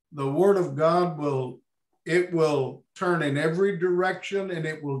Dios. The word of God will turn in every direction and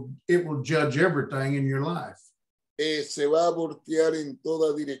it will judge everything in your life. Se va a voltear en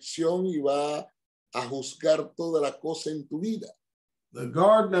toda dirección y va a juzgar toda la cosa en tu vida. The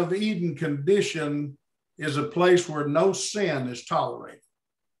Garden of Eden condition is a place where no sin is tolerated.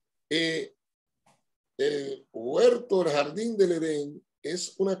 El huerto, el jardín del Edén,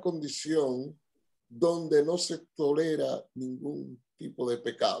 es una condición donde no se tolera ningún tipo de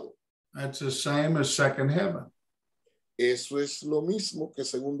pecado. That's the same as second heaven. Eso es lo mismo que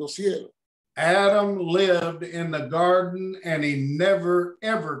segundo cielo. Adam lived in the garden and he never,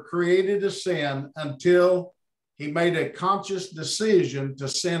 ever created a sin until he made a conscious decision to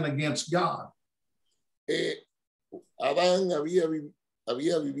sin against God. Adán había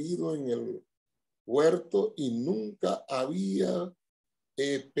vivido en el huerto y nunca había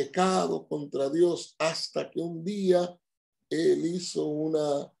pecado contra Dios hasta que un día él hizo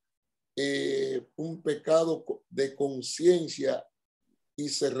un pecado de conciencia y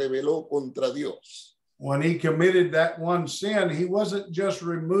se rebeló contra Dios. when he committed that one sin, he wasn't just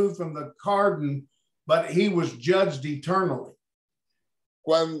removed from the garden, but he was judged eternally.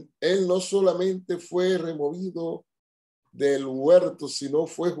 Cuando él no solamente fue removido del huerto, sino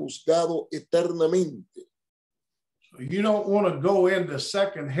fue juzgado eternamente. So you don't want to go into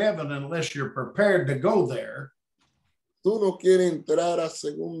second heaven unless you're prepared to go there. Tú no quieres entrar a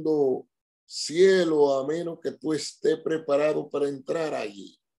segundo cielo a menos que tú estés preparado para entrar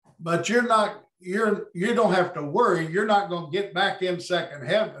allí. But you don't have to worry. You're not going to get back in second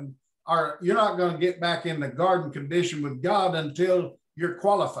heaven, or you're not going to get back in the garden condition with God until you're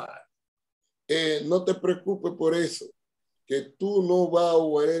qualified. No te preocupes por eso, que tú no vas a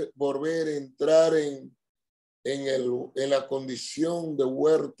volver a entrar en la condición de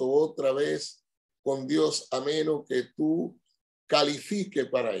huerto otra vez con Dios a menos que tú califiques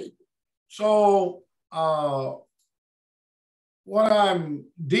para ello. So, what I'm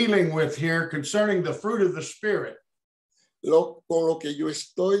dealing with here concerning the fruit of the Spirit. Con lo que yo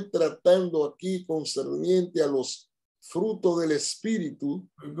estoy tratando aquí concerniente a los frutos del Espíritu.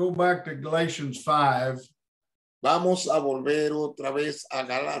 We'll go back to Galatians 5. Vamos a volver otra vez a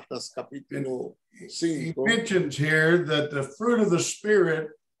Galatas capítulo 5. He mentions here that the fruit of the Spirit.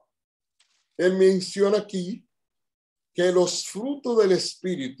 Él menciona aquí que los frutos del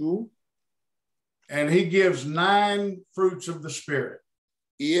Espíritu. And he gives 9 fruits of the Spirit.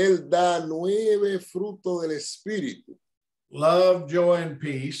 Y él da 9 frutos del Espíritu. Love, joy, and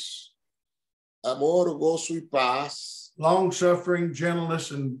peace. Amor, gozo y paz. Long-suffering,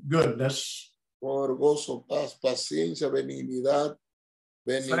 gentleness, and goodness. Amor, gozo, paz, paciencia, benignidad.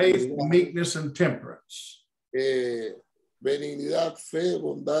 Faith, meekness, and temperance. Benignidad, fe,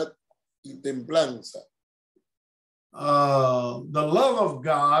 bondad y templanza. The love of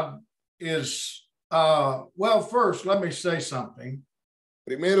God is, well, first, let me say something.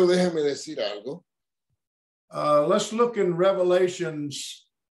 Primero, déjame decir algo. Let's look in Revelations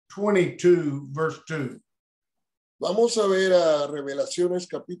 22, verse 2. Vamos a ver a Revelaciones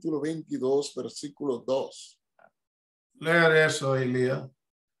capítulo 22, versículo 2. Leer eso, Elia.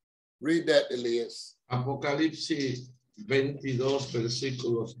 Read that, Elias. Apocalipsis 22,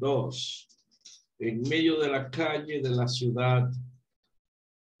 versículos 2. En medio de la calle de la ciudad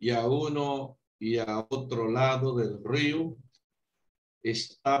y a uno y a otro lado del río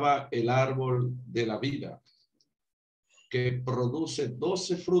estaba el árbol de la vida, que produce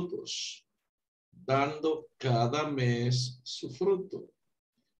 12 frutos, dando cada mes su fruto.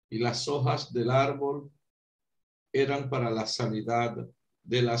 Y las hojas del árbol eran para la sanidad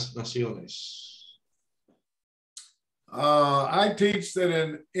de las naciones. I teach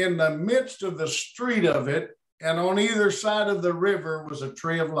that in the midst of the street of it, and on either side of the river, was a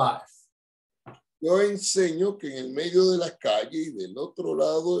tree of life. Yo enseño que en el medio de la calle y del otro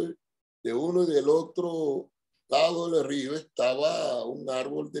lado, de uno y del otro lado del río, estaba un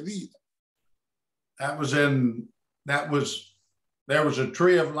árbol de vida. There was a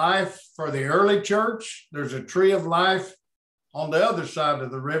tree of life for the early church. There's a tree of life on the other side of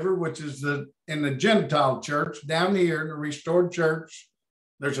the river, which is in the Gentile church. Down here in the restored church,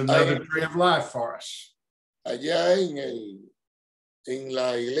 there's another tree of life for us. Allá en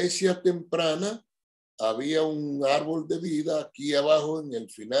la iglesia temprana había un árbol de vida. Aquí abajo, en el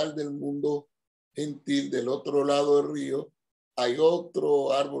final del mundo gentil, del otro lado del río, hay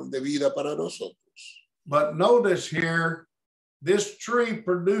otro árbol de vida para nosotros. But notice here, this tree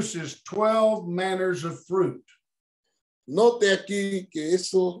produces 12 manners of fruit. Note aquí que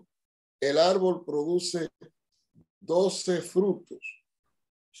el árbol produce 12 frutos.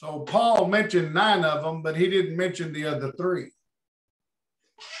 So Paul mentioned 9 of them, but he didn't mention the other 3.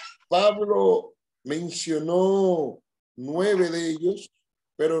 Pablo mencionó 9 de ellos,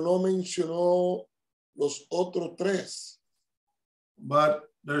 pero no mencionó los otros 3. But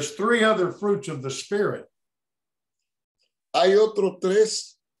there's 3 other fruits of the Spirit. Hay otros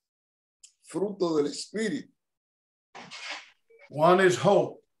 3 frutos del Espíritu. One is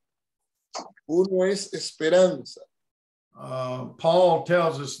hope. Uno es esperanza. Paul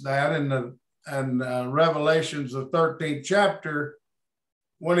tells us that in Revelations, the 13th chapter,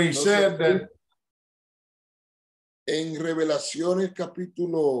 when he said that en Revelaciones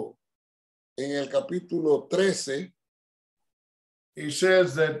en el capítulo 13, he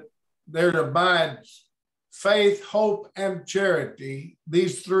says that there abides faith, hope, and charity,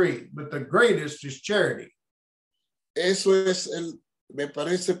 these 3, but the greatest is charity. Eso es me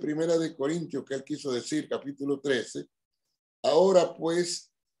parece Primera de Corintios que él quiso decir, capítulo 13. Ahora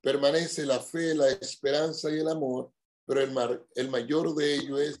pues permanece la fe, la esperanza y el amor, pero el mayor de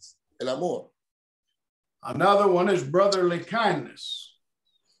ellos es el amor. Another one is brotherly kindness.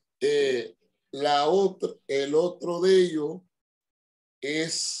 el otro de ellos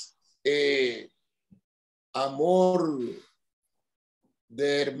es amor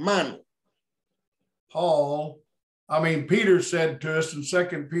de hermano. Peter said to us in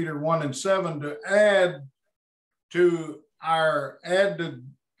 2 Peter 1:7 to add to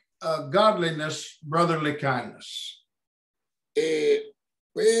godliness, brotherly kindness.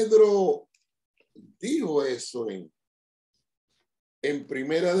 Pedro dijo eso en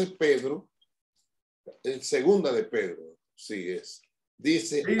primera de Pedro, en segunda de Pedro, sí es.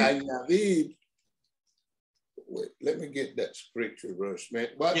 Dice, añadir, wait, let me get that scripture verse, man.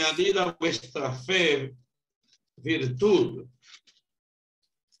 What? Añadir a vuestra fe virtud,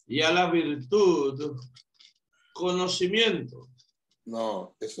 y a la virtud conocimiento.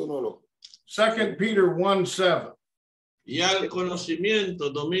 No, eso no lo. 2 Peter 1:7. Y al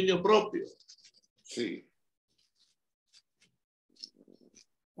conocimiento, dominio propio. Sí.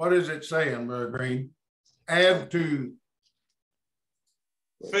 What is it saying, Brother Green? Add to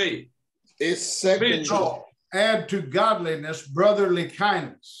faith. It's second. Add to godliness, brotherly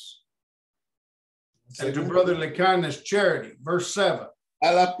kindness. And to brotherly kindness, charity. Verse 7.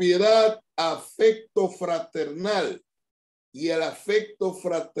 A la piedad, afecto fraternal. Y al afecto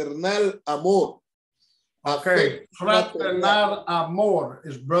fraternal, amor. Okay, fraternal amor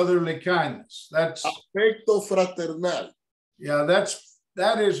is brotherly kindness. That's afecto fraternal. Yeah,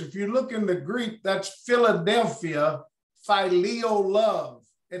 that is, if you look in the Greek, that's Philadelphia phileo love.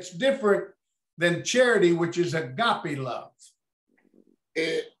 It's different than charity, which is agape love.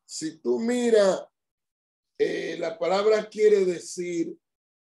 Si tú miras, la palabra quiere decir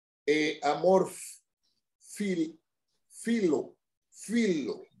amor filo.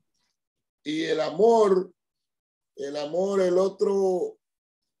 Y el otro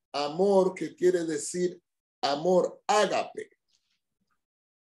amor que quiere decir amor ágape.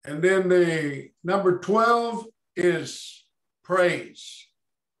 And then the number 12 is praise.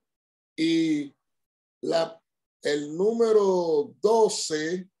 Y el número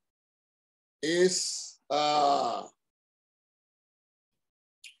 12 es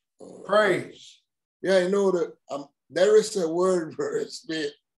praise. Yeah, I know that there is a word for it.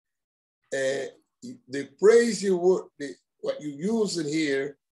 The praise what you use in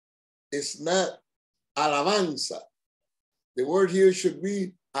here is not alabanza. The word here should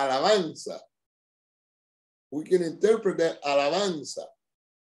be alabanza. We can interpret that alabanza,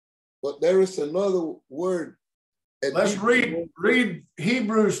 but there is another word. Let's read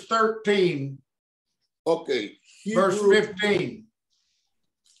Hebrews 13. Okay. Verse 15.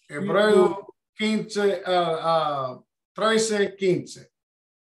 Hebreo 13, 15.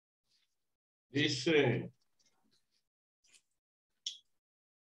 Dice,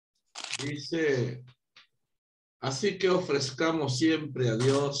 así que ofrezcamos siempre a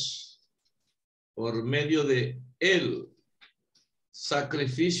Dios por medio de él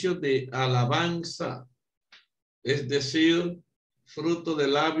sacrificio de alabanza, es decir, fruto de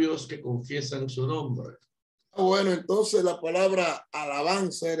labios que confiesan su nombre. Bueno, entonces la palabra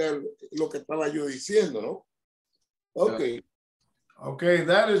alabanza era lo que estaba yo diciendo, ¿no? Okay. Okay,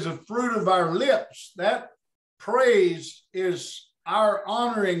 that is the fruit of our lips. That praise is our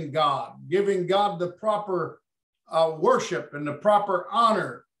honoring God, giving God the proper worship and the proper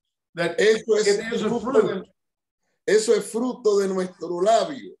honor. That it is a fruit. Eso es fruto de nuestro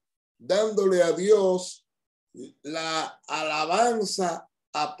labio, dándole a Dios la alabanza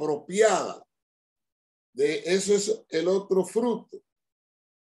apropiada. De eso es el otro fruto.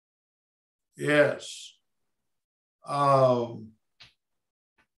 Yes.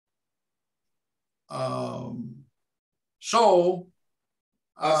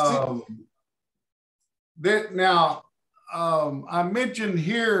 That now I mentioned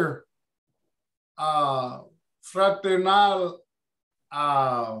here fraternal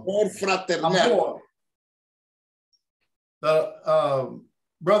fraternal. Amor, the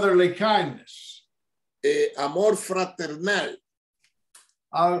brotherly kindness. Amor fraternal.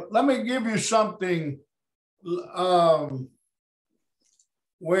 Let me give you something.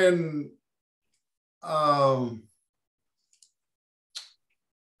 When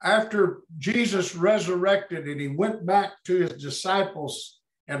after Jesus resurrected and he went back to his disciples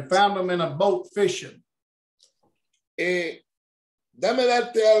and found them in a boat fishing. Dame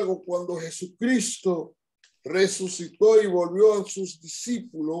darte algo. Cuando Jesucristo resucitó y volvió a sus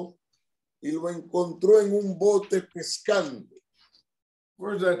discípulos y lo encontró en un bote pescando.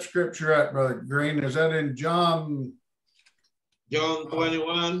 Where's that scripture at, Brother Green? Is that in John? John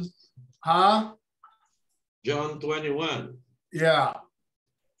 21. Huh? John 21. Yeah.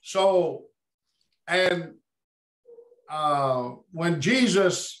 So, and when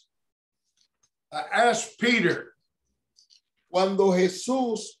Jesus asked Peter, Cuando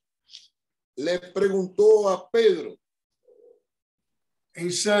Jesús le preguntó a Pedro, he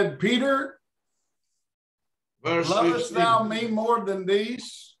said, Peter, Verse lovest 15. thou me more than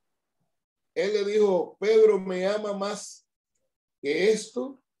these? él le dijo, Pedro, ¿me ama más que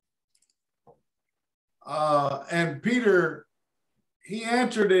esto? And Peter, he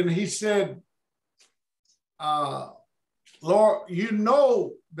answered and he said, Lord, you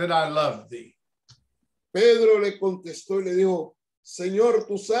know that I love thee. Pedro le contestó y le dijo, Señor,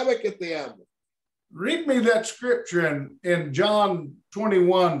 tú sabes que te amo. Read me that scripture in John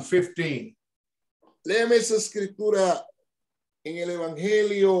 21:15. Léeme esa escritura en el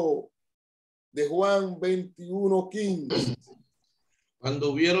Evangelio de Juan 21:15.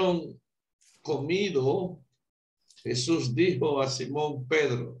 Cuando hubieron comido, Jesús dijo a Simón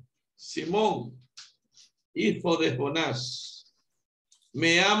Pedro, Simón, hijo de Jonás,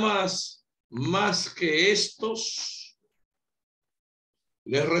 ¿me amas más que estos?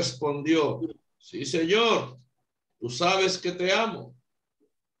 Le respondió, sí, Señor, tú sabes que te amo.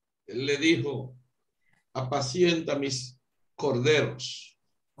 Él le dijo, apacienta mis corderos.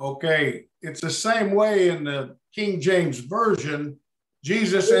 Okay, it's the same way in the King James Version.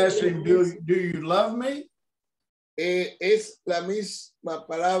 Jesus asked him, do you love me? Es la misma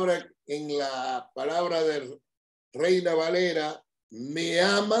palabra en la palabra de Reina Valera, me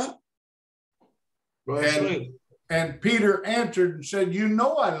ama. And Peter answered and said, you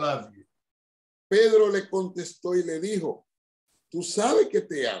know I love you. Pedro le contestó y le dijo, tú sabes que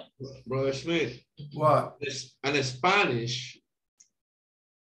te amo. Brother Smith, What? in Spanish,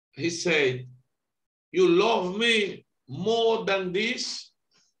 he said, you love me more than this?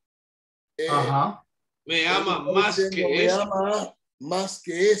 Uh-huh. Me ama más que me esto. ama más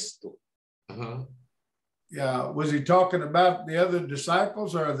que esto. Uh-huh. Yeah, was he talking about the other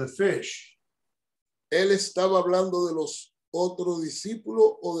disciples or the fish? Él estaba hablando de los otros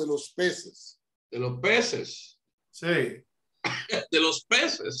discípulos o de los peces. De los peces. Sí. De los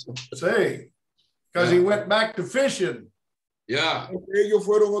peces. Sí. Because he went back to fishing. Yeah. Ellos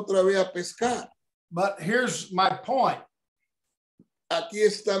fueron otra vez a pescar. But here's my point. Aquí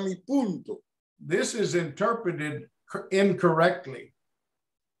está mi punto. This is interpreted incorrectly.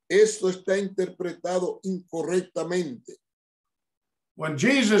 Esto está interpretado incorrectamente. When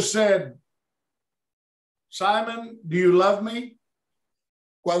Jesus said, Simon, do you love me?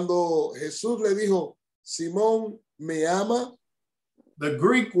 Cuando Jesús le dijo, Simón, ¿me ama? The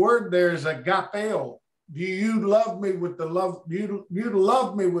Greek word there is agapeo. Do you love me with the love? You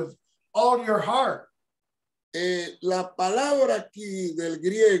love me with all your heart. La palabra aquí del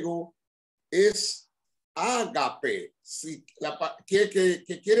griego es ágape, si,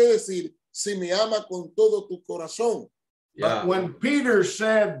 que quiere decir si me ama con todo tu corazón. But when Peter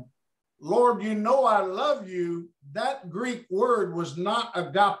said, Lord, you know I love you, that Greek word was not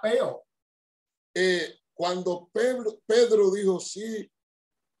agapeo. Cuando Pedro dijo, sí,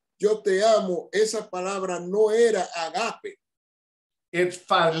 yo te amo, esa palabra no era agape. It's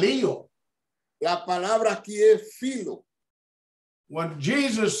phileo. La palabra aquí es filo. When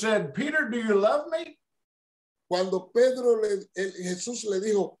Jesus said, Peter, do you love me? Cuando Jesús le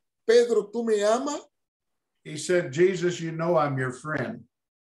dijo, Pedro, ¿tú me amas? He said, Jesus, you know I'm your friend.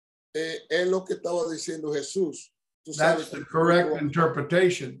 Es lo que estaba diciendo Jesús. Tú That's sabes the correct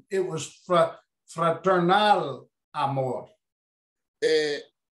interpretation. It was fraternal amor.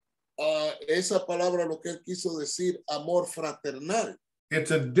 Esa palabra lo que él quiso decir, amor fraternal.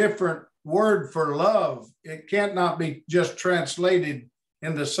 It's a different word for love. It cannot be just translated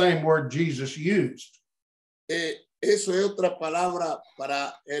in the same word Jesus used. Eso es otra palabra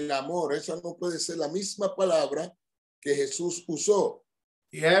para el amor. Esa no puede ser la misma palabra que Jesús usó.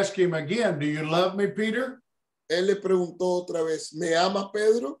 He asked him again, do you love me, Peter? Él le preguntó otra vez, ¿me ama,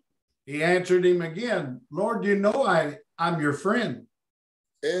 Pedro? He answered him again, Lord, you know I'm your friend.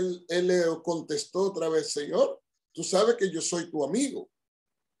 Él le contestó otra vez, Señor, tú sabes que yo soy tu amigo.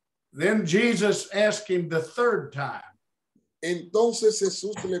 Then Jesus asked him the third time. Entonces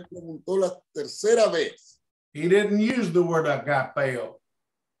Jesús le preguntó la tercera vez. He didn't use the word agapeo.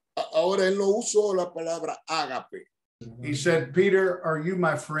 Ahora él no usó la palabra ágape. He said, Peter, are you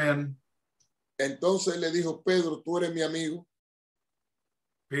my friend? Entonces le dijo, Pedro, ¿tú eres mi amigo?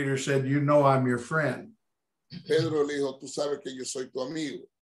 Peter said, you know I'm your friend. Pedro le dijo, tú sabes que yo soy tu amigo.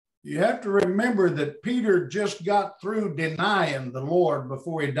 You have to remember that Peter just got through denying the Lord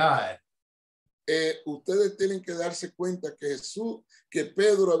before he died. Ustedes tienen que darse cuenta que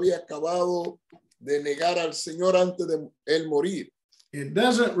Pedro había acabado de negar al Señor antes de él morir. It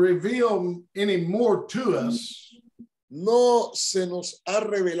doesn't reveal any more to us. No se nos ha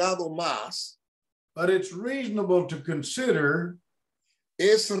revelado más. But it's reasonable to consider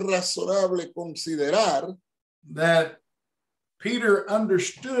es razonable considerar that Peter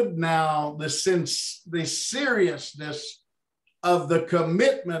understood now the seriousness of the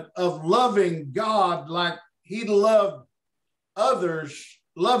commitment of loving God like he loved others,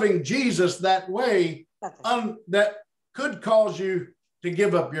 loving Jesus that way, that could cause you to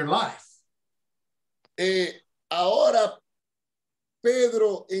give up your life. Ahora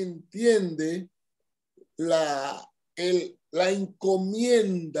Pedro entiende la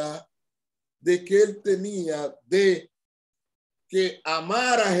encomienda de que él tenía de que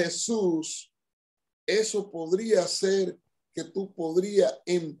amar a Jesús, eso podría ser que tú podrías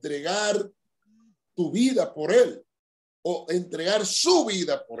entregar tu vida por él o entregar su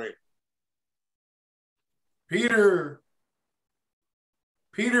vida por él.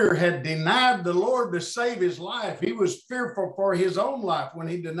 Peter had denied the Lord to save his life. He was fearful for his own life when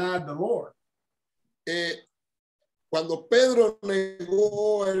he denied the Lord. Cuando Pedro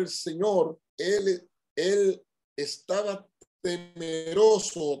negó al Señor, él estaba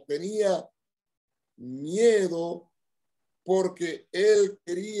temeroso, tenía miedo porque él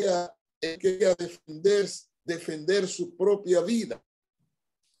quería defender su propia vida.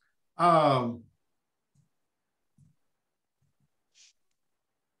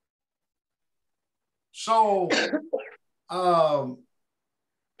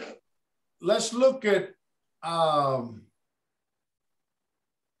 Let's look at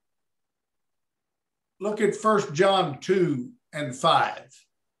look at 1 John 2 and 5.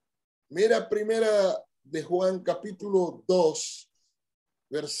 Mira primera de Juan capítulo 2,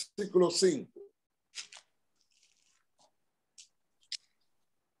 versículo 5.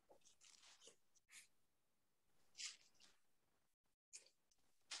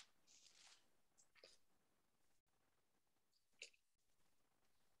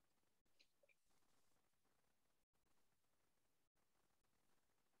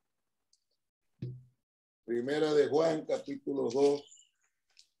 Primera de Juan, capítulo 2,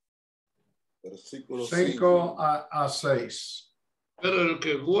 versículo 5 a 6. Pero el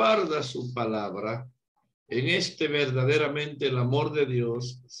que guarda su palabra, en este verdaderamente el amor de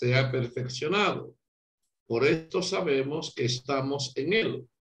Dios se ha perfeccionado. Por esto sabemos que estamos en él.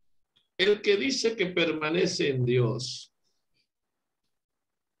 El que dice que permanece en Dios,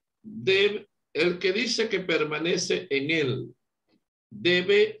 el que dice que permanece en él,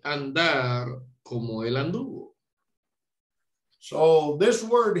 debe andar como él anduvo. So this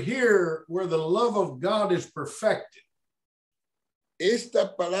word here, where the love of God is perfected.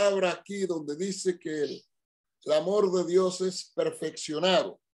 Esta palabra aquí donde dice que el amor de Dios es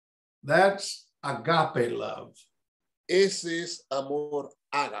perfeccionado. That's agape love. Ese es amor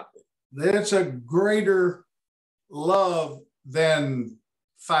ágape. That's a greater love than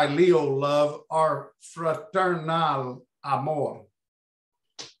filial love or fraternal amor.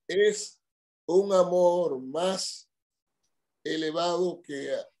 Es un amor más elevado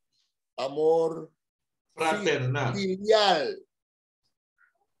que amor fraternal. Filial.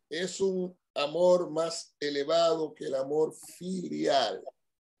 Es un amor más elevado que el amor filial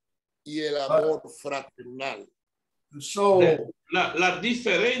y el amor fraternal. So, la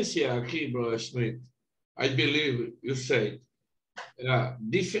diferencia aquí, Brother Smith, I believe you say, la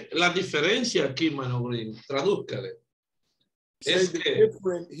diferencia aquí, Mano Green, tradúzcale. Es que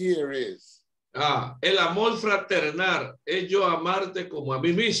different here is. El amor fraternal es yo amarte como a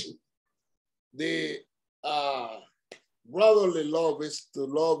mí mismo. The brotherly love is to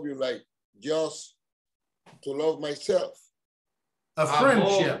love you like just to love myself. A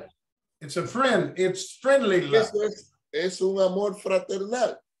friendship. It's a friend. It's friendly love. Eso es un amor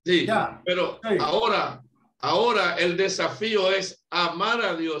fraternal. Sí, yeah. Pero sí. Ahora el desafío es amar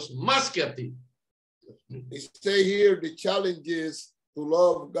a Dios más que a ti. It say here the challenge is to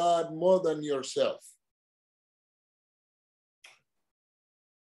love God more than yourself.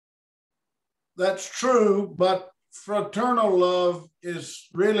 That's true, but fraternal love is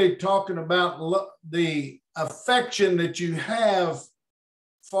really talking about the affection that you have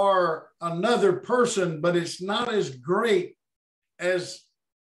for another person, but it's not as great as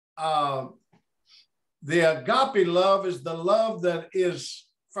the agape love is the love that is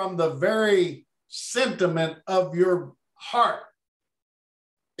from the very sentiment of your heart.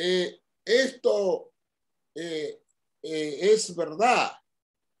 Esto es verdad,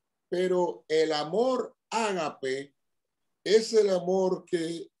 pero el amor ágape es el amor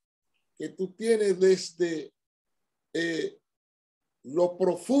que tú tienes desde lo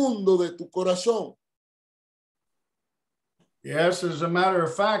profundo de tu corazón. Yes, as a matter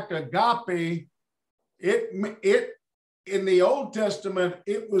of fact, agape, it in the Old Testament,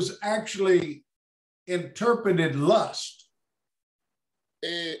 it was actually interpreted lust.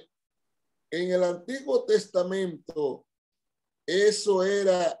 En el Antiguo Testamento, eso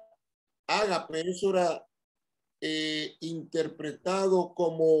era ágape, eso era interpretado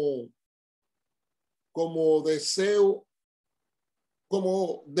como deseo,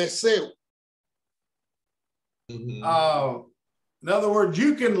 In other words,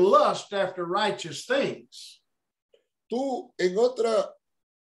 you can lust after righteous things. Tú, en otra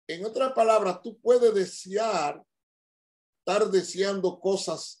palabra, tú puedes estar deseando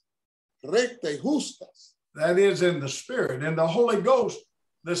cosas rectas y justas. That is in the spirit. In the Holy Ghost,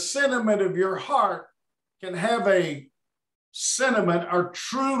 the sentiment of your heart can have a sentiment or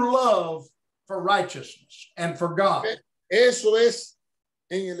true love for righteousness and for God. Eso es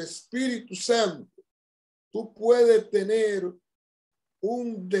en el Espíritu Santo. Tú puedes tener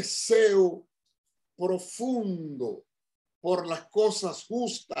un deseo profundo por las cosas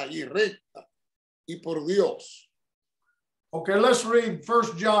justas y rectas y por Dios. Okay, let's read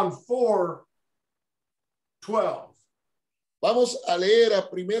 1 John 4:12. Vamos a leer a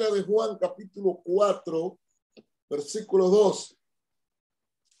Primera de Juan capítulo 4, versículo 12.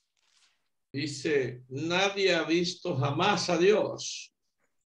 Dice, nadie ha visto jamás a Dios.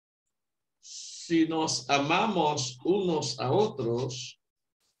 Si nos amamos unos a otros,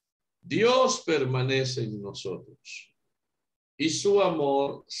 Dios permanece en nosotros y su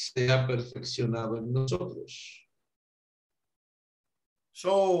amor se ha perfeccionado en nosotros.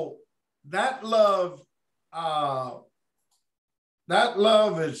 So that love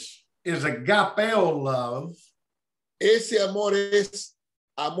is agapeo love. Ese amor es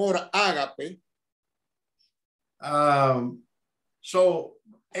amor ágape. And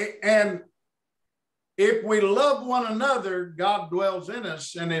if we love one another, God dwells in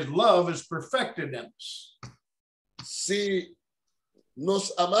us and his love is perfected in us. Si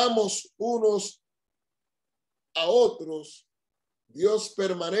nos amamos unos a otros, Dios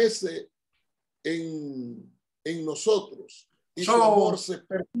permanece en nosotros y su amor se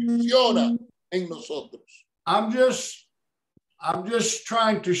perfecciona en nosotros. I'm just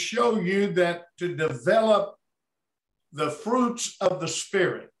trying to show you that to develop the fruits of the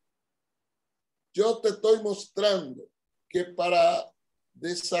Spirit. Yo te estoy mostrando que para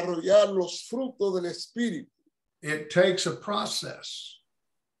desarrollar los frutos del Espíritu, it takes a process.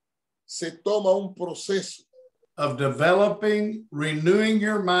 Se toma un proceso of developing, renewing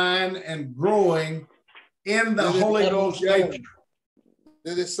your mind, and growing in the Holy Ghost nature.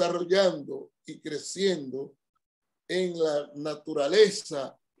 De desarrollando y creciendo en la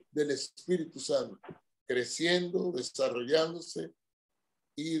naturaleza del Espíritu Santo. Creciendo, desarrollándose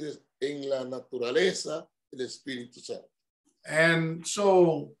y en la naturaleza del Espíritu Santo. And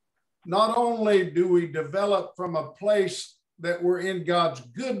so not only do we develop from a place that we're in God's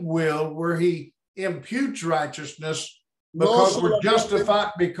goodwill where he imputes righteousness because we're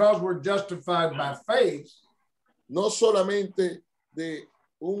justified by faith. No solamente de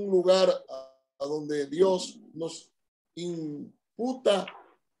un lugar a donde Dios nos imputa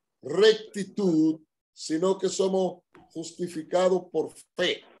rectitud, sino que somos justificados por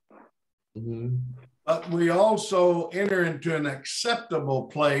fe. But we also enter into an acceptable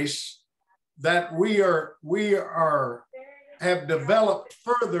place that we have developed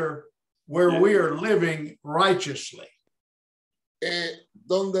further where we are living righteously.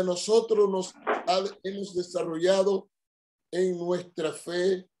 Donde nosotros hemos desarrollado en nuestra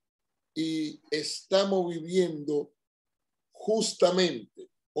fe y estamos viviendo justamente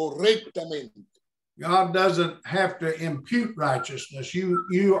o rectamente. God doesn't have to impute righteousness.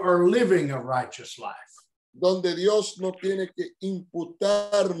 You are living a righteous life. Donde Dios no tiene que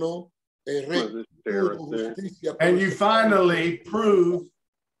imputarnos justicia. And you finally prove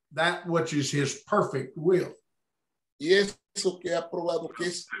that which is his perfect will. Y eso que ha probado que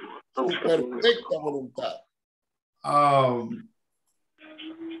es su perfecta voluntad.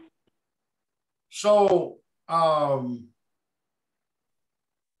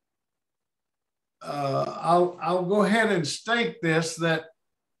 I'll go ahead and state this, that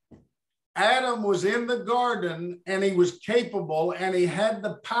Adam was in the garden and he was capable and he had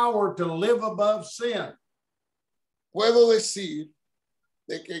the power to live above sin. Puedo decir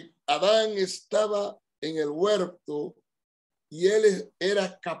de que Adán estaba en el huerto y él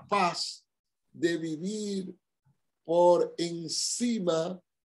era capaz de vivir por encima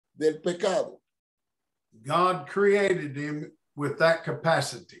del pecado. God created him with that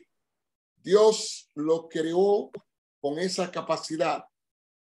capacity. Dios lo creó con esa capacidad.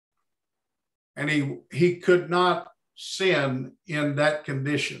 And he could not sin in that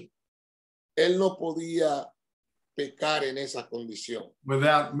condition. Él no podía pecar en esa condición.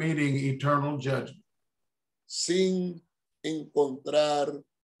 Without meeting eternal judgment. sin encontrar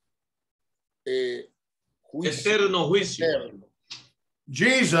juicio Eterno juicio. eterno.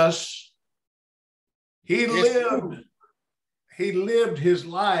 Jesus, he lived his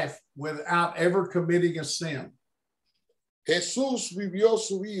life without ever committing a sin. Jesús vivió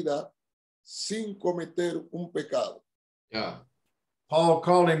su vida sin cometer un pecado. Yeah. Paul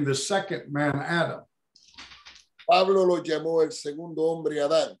called him the second man, Adam. Pablo lo llamó el segundo hombre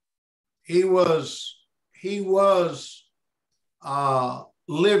Adán. He was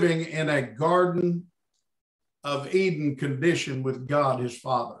living in a Garden of Eden condition with God, his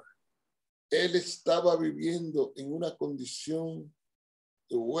Father. Él estaba viviendo en una condición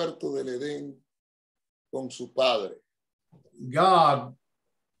de huerto del Edén con su padre. God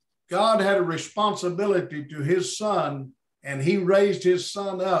had a responsibility to his son, and he raised his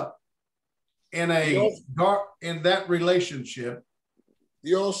son up in that relationship.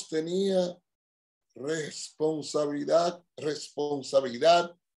 Dios tenía responsabilidad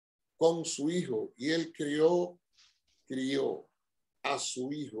con su hijo, y él crió a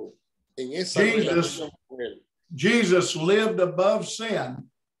su hijo en esa relación con él. Jesus lived above sin.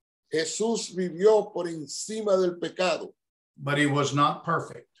 Jesús vivió por encima del pecado, but he was not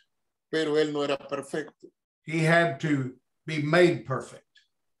perfect. Pero él no era perfecto. He had to be made perfect.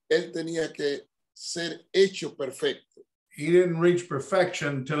 Él tenía que ser hecho perfecto. He didn't reach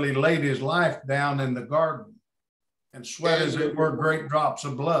perfection until he laid his life down in the garden and sweat as it were great drops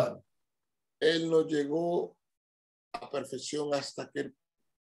of blood. Él no llegó a perfección hasta que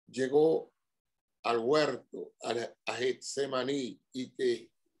llegó al huerto, a Getsemaní, y que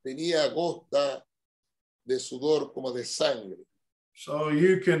tenía gota de sudor como de sangre. So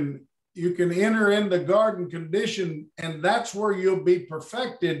you can enter in the garden condition, and that's where you'll be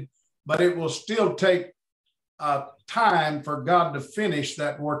perfected, but it will still take time for God to finish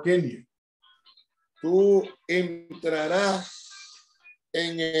that work in you. Tú entrarás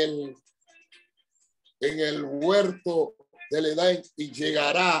en el huerto del Edén y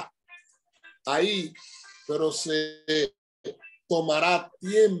llegará ahí, pero se tomará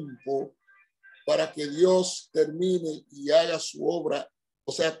tiempo para que Dios termine y haga su obra,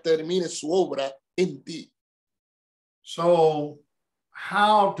 o sea, termine su obra en ti. So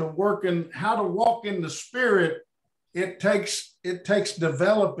how to walk in the Spirit, it takes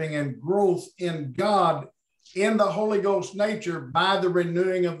developing and growth in God, in the Holy Ghost nature, by the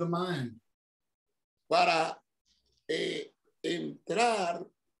renewing of the mind. Para entrar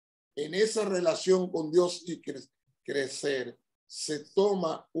en esa relación con Dios y crecer, se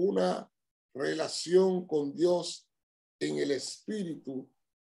toma una relación con Dios en el Espíritu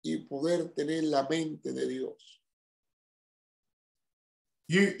y poder tener la mente de Dios.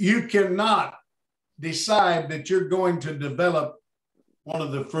 You cannot decide that you're going to develop one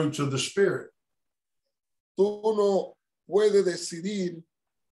of the fruits of the Spirit. Tú no puedes decidir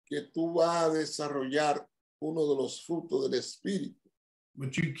que tú vas a desarrollar uno de los frutos del Espíritu.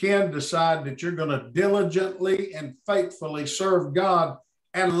 But you can decide that you're going to diligently and faithfully serve God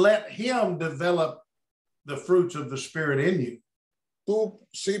and let him develop the fruits of the Spirit in you. Tú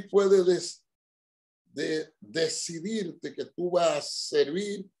sí puedes decidirte que tú vas a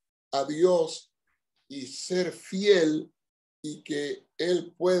servir a Dios y ser fiel, y que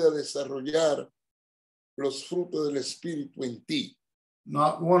Él pueda desarrollar los frutos del Espíritu en ti.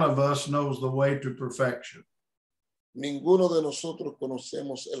 Not one of us knows the way to perfection. Ninguno de nosotros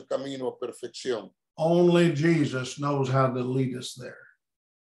conocemos el camino a perfección. Only Jesus knows how to lead us there.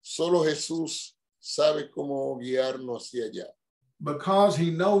 Solo Jesús sabe cómo guiarnos hacia allá. Because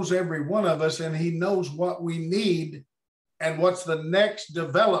he knows every one of us, and he knows what we need and what's the next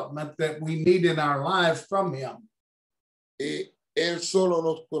development that we need in our lives from him. Él solo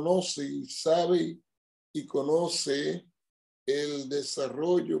nos conoce y sabe y conoce el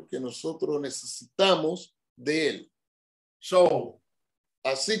desarrollo que nosotros necesitamos de él. So,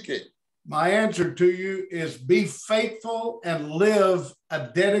 así que my answer to you is be faithful and live a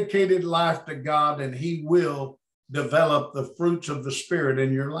dedicated life to God, and he will develop the fruits of the Spirit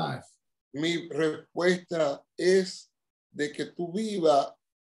in your life. Mi respuesta es de que tú viva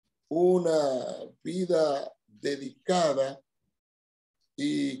una vida dedicada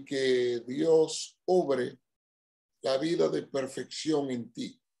y que Dios obre la vida de perfección en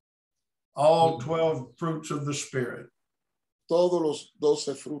ti. All 12 fruits of the Spirit. Todos los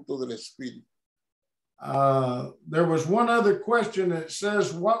 12 frutos del Espíritu. There was one other question that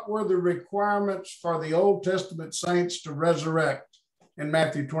says, what were the requirements for the Old Testament saints to resurrect in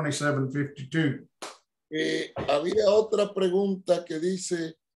Matthew 27:52? Había otra pregunta que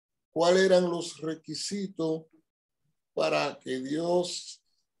dice, ¿cuáles eran los requisitos para que Dios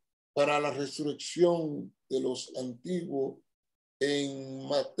para la resurrección de los antiguos en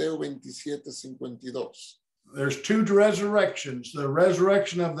Mateo 27:52. There's two resurrections, the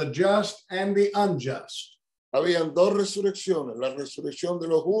resurrection of the just and the unjust. Habían dos resurrecciones, la resurrección de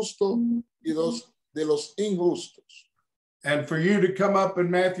los justos y de los injustos. And for you to come up in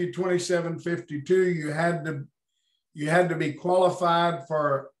Matthew 27:52, you had to be qualified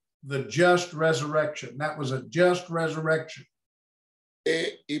for the just resurrection. That was a just resurrection.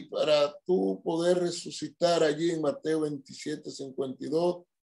 Y para tú poder resucitar allí en Mateo 27:52,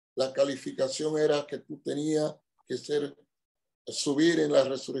 la calificación era que tú tenías que subir en la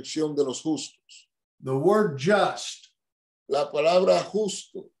resurrección de los justos. The word just, La palabra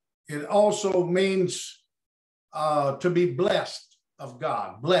justo, it also means to be blessed of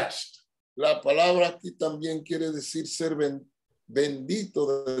God, blessed. la palabra aquí también quiere decir ser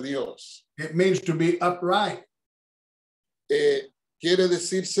bendito de Dios. It means to be upright. Quiere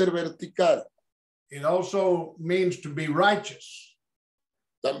decir ser vertical. It also means to be righteous.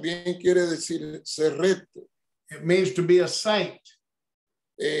 También quiere decir ser recto. It means to be a saint.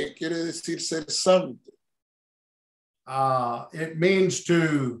 Quiere decir ser santo. It means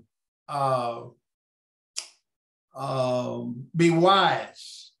to be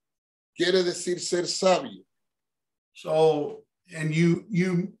wise. Quiere decir ser sabio. So, and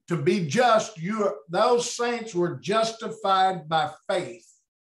you to be just, those saints were justified by faith.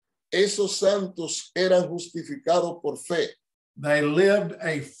 Esos santos eran justificados por fe. They lived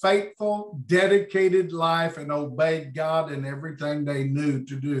a faithful, dedicated life and obeyed God in everything they knew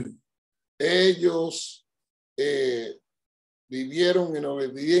to do. Ellos vivieron en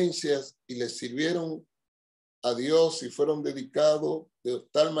obediencias y les sirvieron a Dios y fueron dedicados de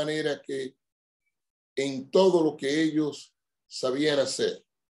tal manera que en todo lo que ellos sabían hacer.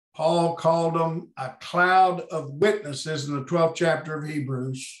 Paul called them a cloud of witnesses in the 12th chapter of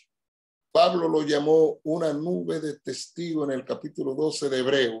Hebrews. Pablo lo llamó una nube de testigos en el capítulo 12 de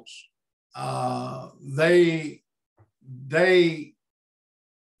Hebreos. They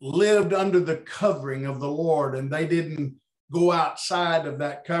lived under the covering of the Lord, and they didn't go outside of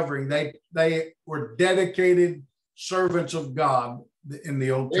that covering. They were dedicated servants of God in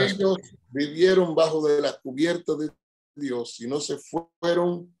the Old Testament. Ellos vivieron bajo de la cubierta de Dios y no se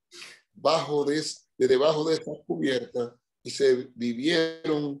fueron debajo de esa cubierta y se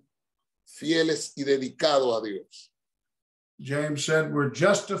vivieron fieles y dedicados a Dios. James said, we're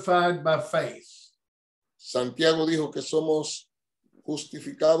justified by faith. Santiago dijo que somos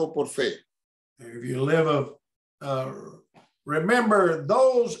justificados por fe. If you live remember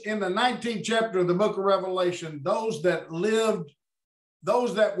those in the 19th chapter of the book of Revelation, those that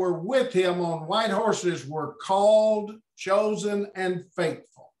were with him on white horses were called, chosen, and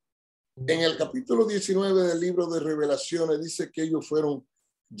faithful. En el capítulo 19 del libro de Revelaciones dice que ellos fueron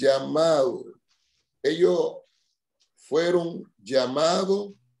llamados. Ellos fueron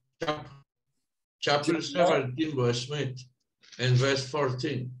llamados. Chapter 17, verse 8, and verse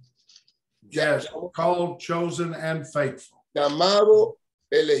 14. Yes, called, chosen, and faithful. Llamados,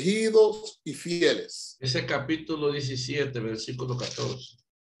 elegidos y fieles. Ese capítulo 17, versículo 14.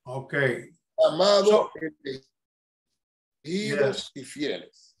 Okay. Llamados, elegidos y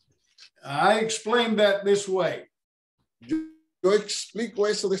fieles. I explained that this way. Yo explico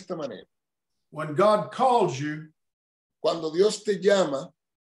eso de esta manera. When God calls you, cuando Dios te llama,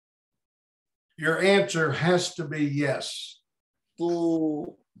 your answer has to be yes. Tu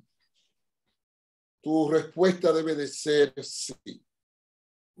respuesta debe de ser sí.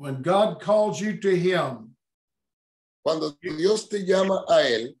 When God calls you to him, cuando Dios te llama a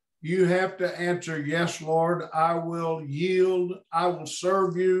él, you have to answer, yes, Lord, I will yield, I will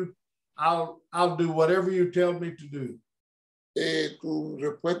serve you, I'll do whatever you tell me to do. Tu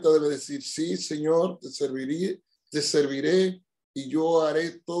respuesta debe decir, sí, Señor, te serviré y yo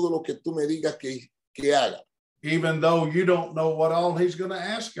haré todo lo que tú me digas que haga. Even though you don't know what all he's going to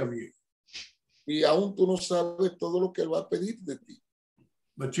ask of you. Y aún tú no sabes todo lo que él va a pedir de ti.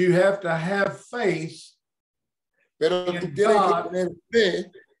 But you have to have faith. Pero tú tienes que tener fe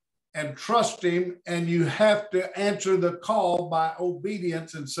and trust him, and you have to answer the call by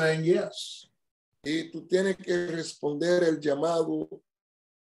obedience and saying yes. Y tú tienes que responder el llamado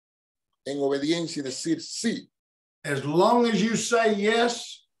en obediencia y decir sí. As long as you say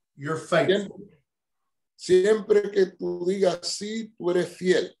yes, you're faithful. Siempre que tú digas sí, tú eres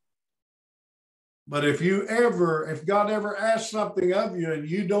fiel. But if God ever asks something of you and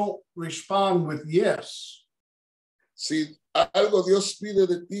you don't respond with yes, si algo Dios pide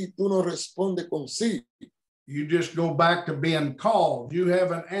de ti, tú no respondes con sí, you just go back to being called. You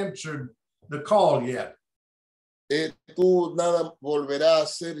haven't answered the call yet. tú nada volverá a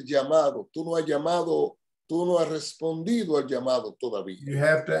ser llamado. Tú no has llamado, tú no has respondido al llamado todavía. You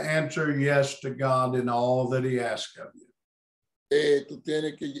have to answer yes to God in all that he asks of you. Tú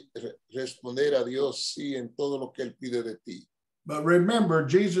tienes que responder a Dios sí en todo lo que él pide de ti. But remember,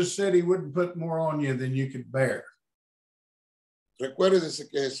 Jesus said he wouldn't put more on you than you could bear. Recuérdese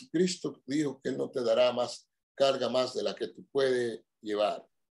que Jesucristo dijo que él no te dará más carga más de la que tú puedes llevar.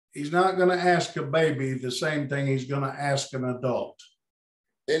 He's not going to ask a baby the same thing he's going to ask an adult.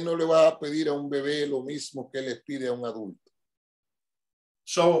 Él no le va a pedir a un bebé lo mismo que él le pide a un adulto.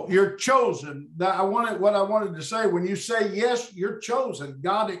 So you're chosen. What I wanted to say, when you say yes, you're chosen.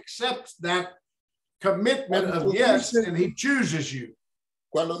 God accepts that commitment of yes, and he chooses you.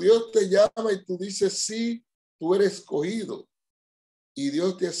 Cuando Dios te llama y tú dices sí, tú eres escogido. Y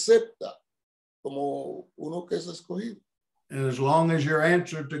Dios te acepta como uno que es escogido. And as long as your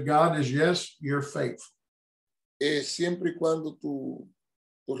answer to God is yes, you're faithful. Siempre y cuando tu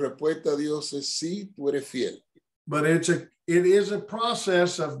respuesta a Dios es sí, tú eres fiel. But it is a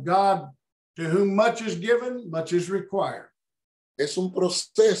process of God, to whom much is given, much is required. Es un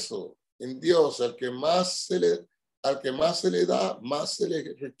proceso en Dios al que más se le da, más se le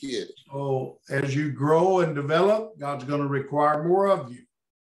requiere. So as you grow and develop, God's going to require more of you.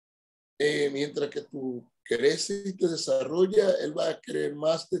 Mientras que tú creces y te desarrollas, Él va a querer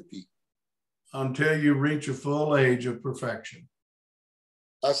más de ti. Until you reach a full age of perfection.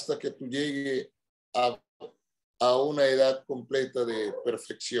 Hasta que tú llegues a una edad completa de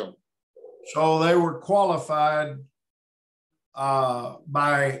perfección. So they were qualified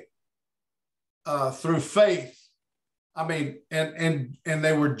through faith. I mean, and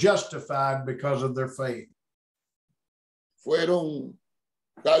they were justified because of their faith. Fueron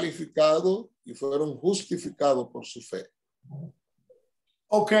calificados y fueron justificados por su fe.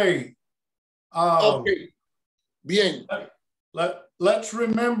 Okay. Okay. Bien. Let's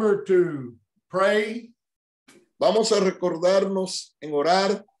remember to pray. Vamos a recordarnos en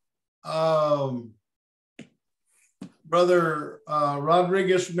orar. Brother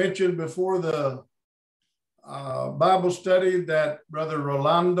Rodriguez mentioned before the Bible study that Brother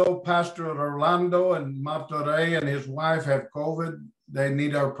Rolando, Pastor Rolando in Monterrey, and his wife have COVID. They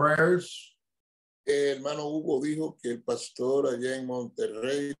need our prayers. El hermano Hugo dijo que el pastor allá en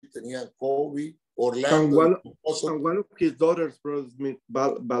Monterrey tenía COVID. Orlando. And one of his daughters, Brother Smith,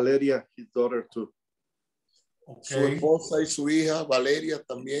 Valeria, his daughter too. Okay. Su esposa y su hija, Valeria,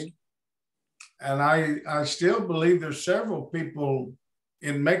 también. And I still believe there's several people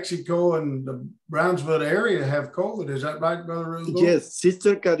in Mexico and the Brownsville area have COVID. Is that right, Brother Hugo? Yes,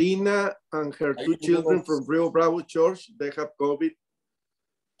 Sister Karina and her two children from Rio Bravo Church, they have COVID.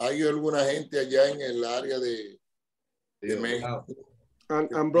 Hay alguna gente allá en el área de México.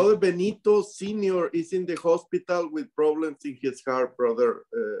 And Brother Benito Sr. is in the hospital with problems in his heart, Brother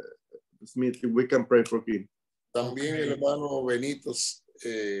Smith. We can pray for him. También el hermano Benito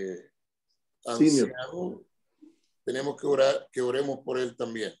Senior. Tenemos que orar, que oremos por él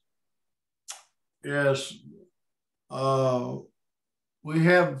también. Yes. We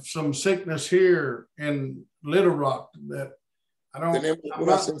have some sickness here in Little Rock that Tenemos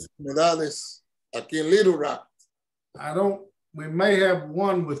unas enfermedades aquí en Little Rock. We may have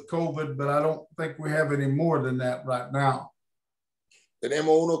one with COVID, but I don't think we have any more than that right now.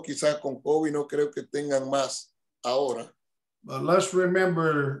 Tenemos uno quizás con COVID, no creo que tengan más ahora. But let's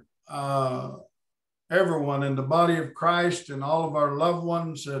remember everyone in the body of Christ and all of our loved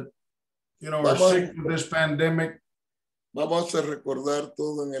ones that, are sick with this pandemic. Vamos a recordar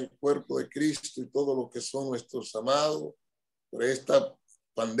todo en el cuerpo de Cristo y todo lo que son nuestros amados por esta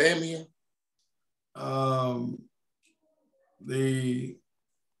pandemia.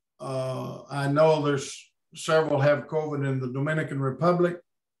 I know there's several have COVID in the Dominican Republic.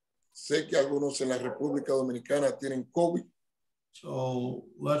 Sé que algunos en la República Dominicana tienen COVID. So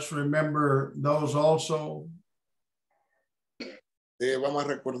let's remember those also. Vamos a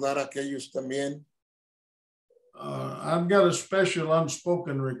recordar a aquellos también. I've got a special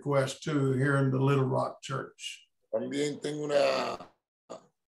unspoken request too here in the Little Rock Church. También tengo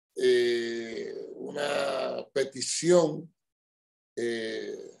una petición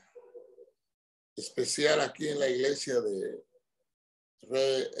especial aquí en la iglesia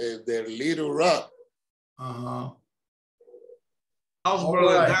de Little Rock. How's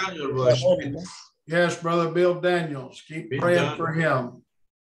Brother Daniel, Brother? Yes, Brother Bill Daniels. Keep praying for him.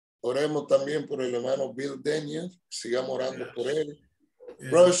 Oremos también por el hermano Bill Daniels. Sigamos orando por él. Yes.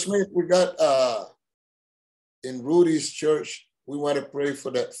 Brother Smith, we got in Rudy's church, we want to pray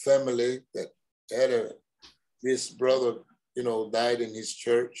for that family that had his brother, died in his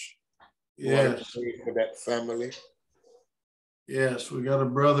church. Yes. Pray for that family. Yes, we got a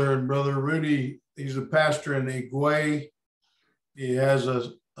brother, and Brother Rudy, he's a pastor in Higüey. He has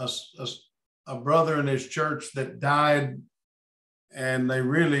a brother in his church that died, and they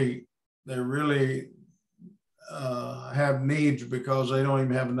really have needs because they don't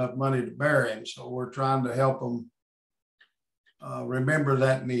even have enough money to bury him. So we're trying to help them. Remember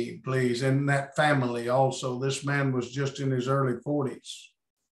that need, please, and that family also. This man was just in his early 40s,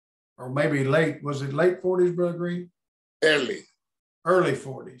 or maybe late. Was it late 40s, Brother Green? Early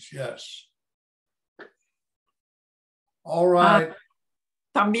 40s, yes. All right.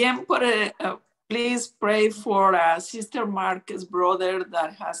 También please pray for Sister Marquez' brother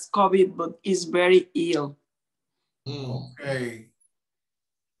that has COVID but is very ill. Okay.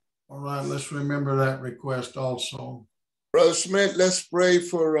 All right, let's remember that request also. Brother Smith, let's pray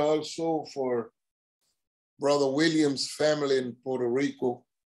for also for Brother William's family in Puerto Rico.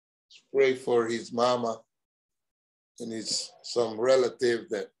 Let's pray for his mama and some relative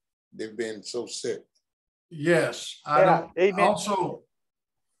that they've been so sick. Yes, Amen. Also,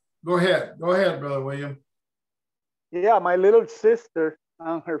 go ahead, Brother William. Yeah, my little sister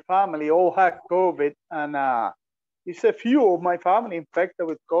and her family all had COVID, and it's a few of my family infected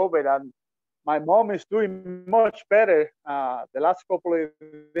with COVID, and my mom is doing much better. The last couple of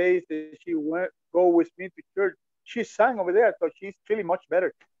days that she go with me to church, she sang over there, so she's feeling much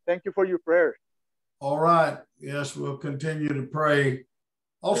better. Thank you for your prayers. All right. Yes, we'll continue to pray.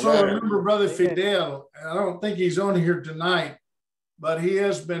 Also, Amen. remember Brother Fidel. I don't think he's on here tonight, but he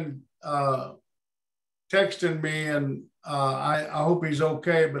has been texting me, and I hope he's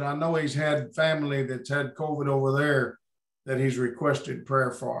okay, but I know he's had family that's had COVID over there that he's requested prayer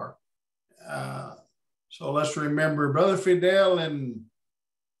for. So let's remember Brother Fidel, and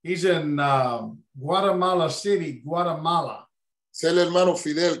he's in Guatemala City, Guatemala. Es el hermano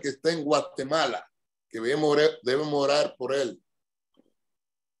Fidel que está en Guatemala, que debemos orar por él.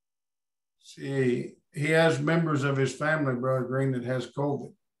 See, he has members of his family, Brother Green, that has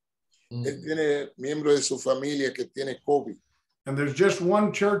COVID. Él tiene miembros de su familia que tiene COVID. And there's just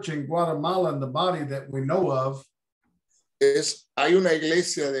one church in Guatemala in the body that we know of. Hay una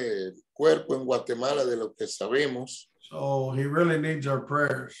iglesia de cuerpo en Guatemala de lo que sabemos. So he really needs our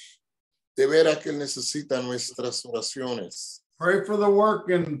prayers. De veras que él necesita nuestras oraciones. Pray for the work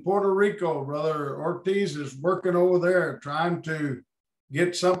in Puerto Rico. Brother Ortiz is working over there trying to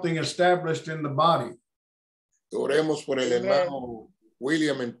get something established in the body. Oremos por el hermano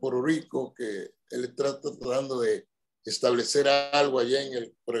William en Puerto Rico, que él está tratando de establecer algo allá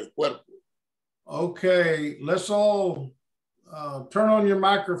por el cuerpo. Okay, let's all turn on your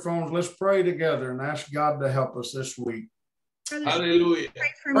microphones. Let's pray together and ask God to help us this week. Hallelujah.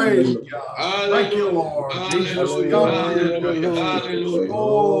 Praise God. Hallelujah. Thank you, Lord. Jesus, Hallelujah. God. Hallelujah.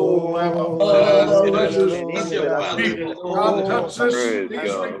 Oh, Lamb of God. God, touch this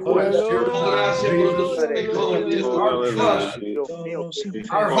these requests here tonight. Our trust,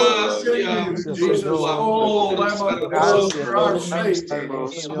 our hope in you, Jesus. Oh, Lamb of God, for our sake.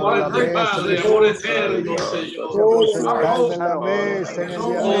 What a great position. Our hope is only in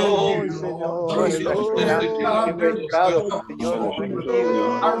you, Lord. God,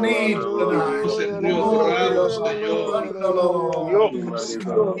 our needs tonight.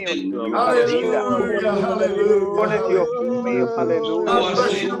 Hallelujah, hallelujah.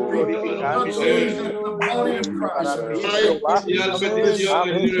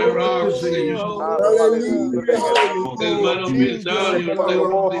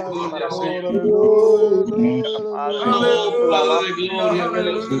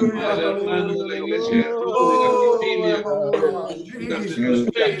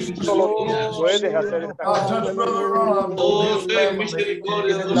 Puedes hacer esta cosa.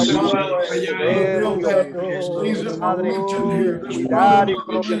 Padre, cuidar y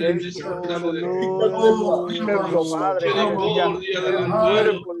proteger Padre,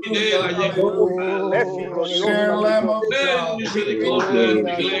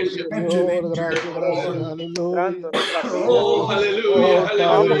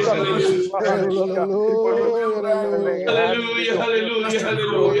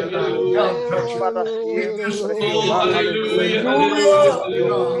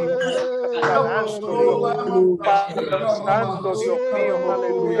 sanando, Dios mío,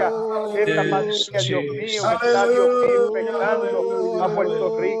 aleluya. Esta pandemia, Dios mío, está, Dios mío, infectando a Puerto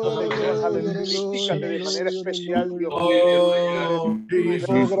Rico, Señor, aleluya. Vindícate de manera especial, Dios mío.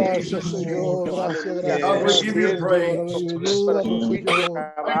 Gracias, Señor. Gracias, Para tu juicio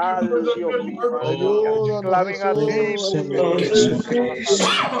cabal, Dios mío, aleluya. Clamen a ti,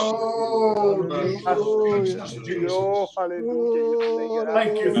 Dios, aleluya.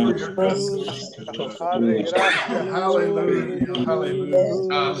 Thank you for your presence. Padre, gracias. Hallelujah.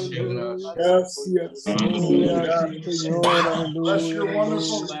 Hallelujah. Gracias. Bless your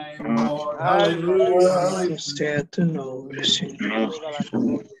wonderful name, Lord. Hallelujah. Sea tu nombre, Señor.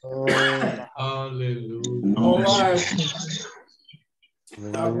 Hallelujah. All right.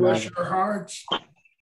 God bless your hearts.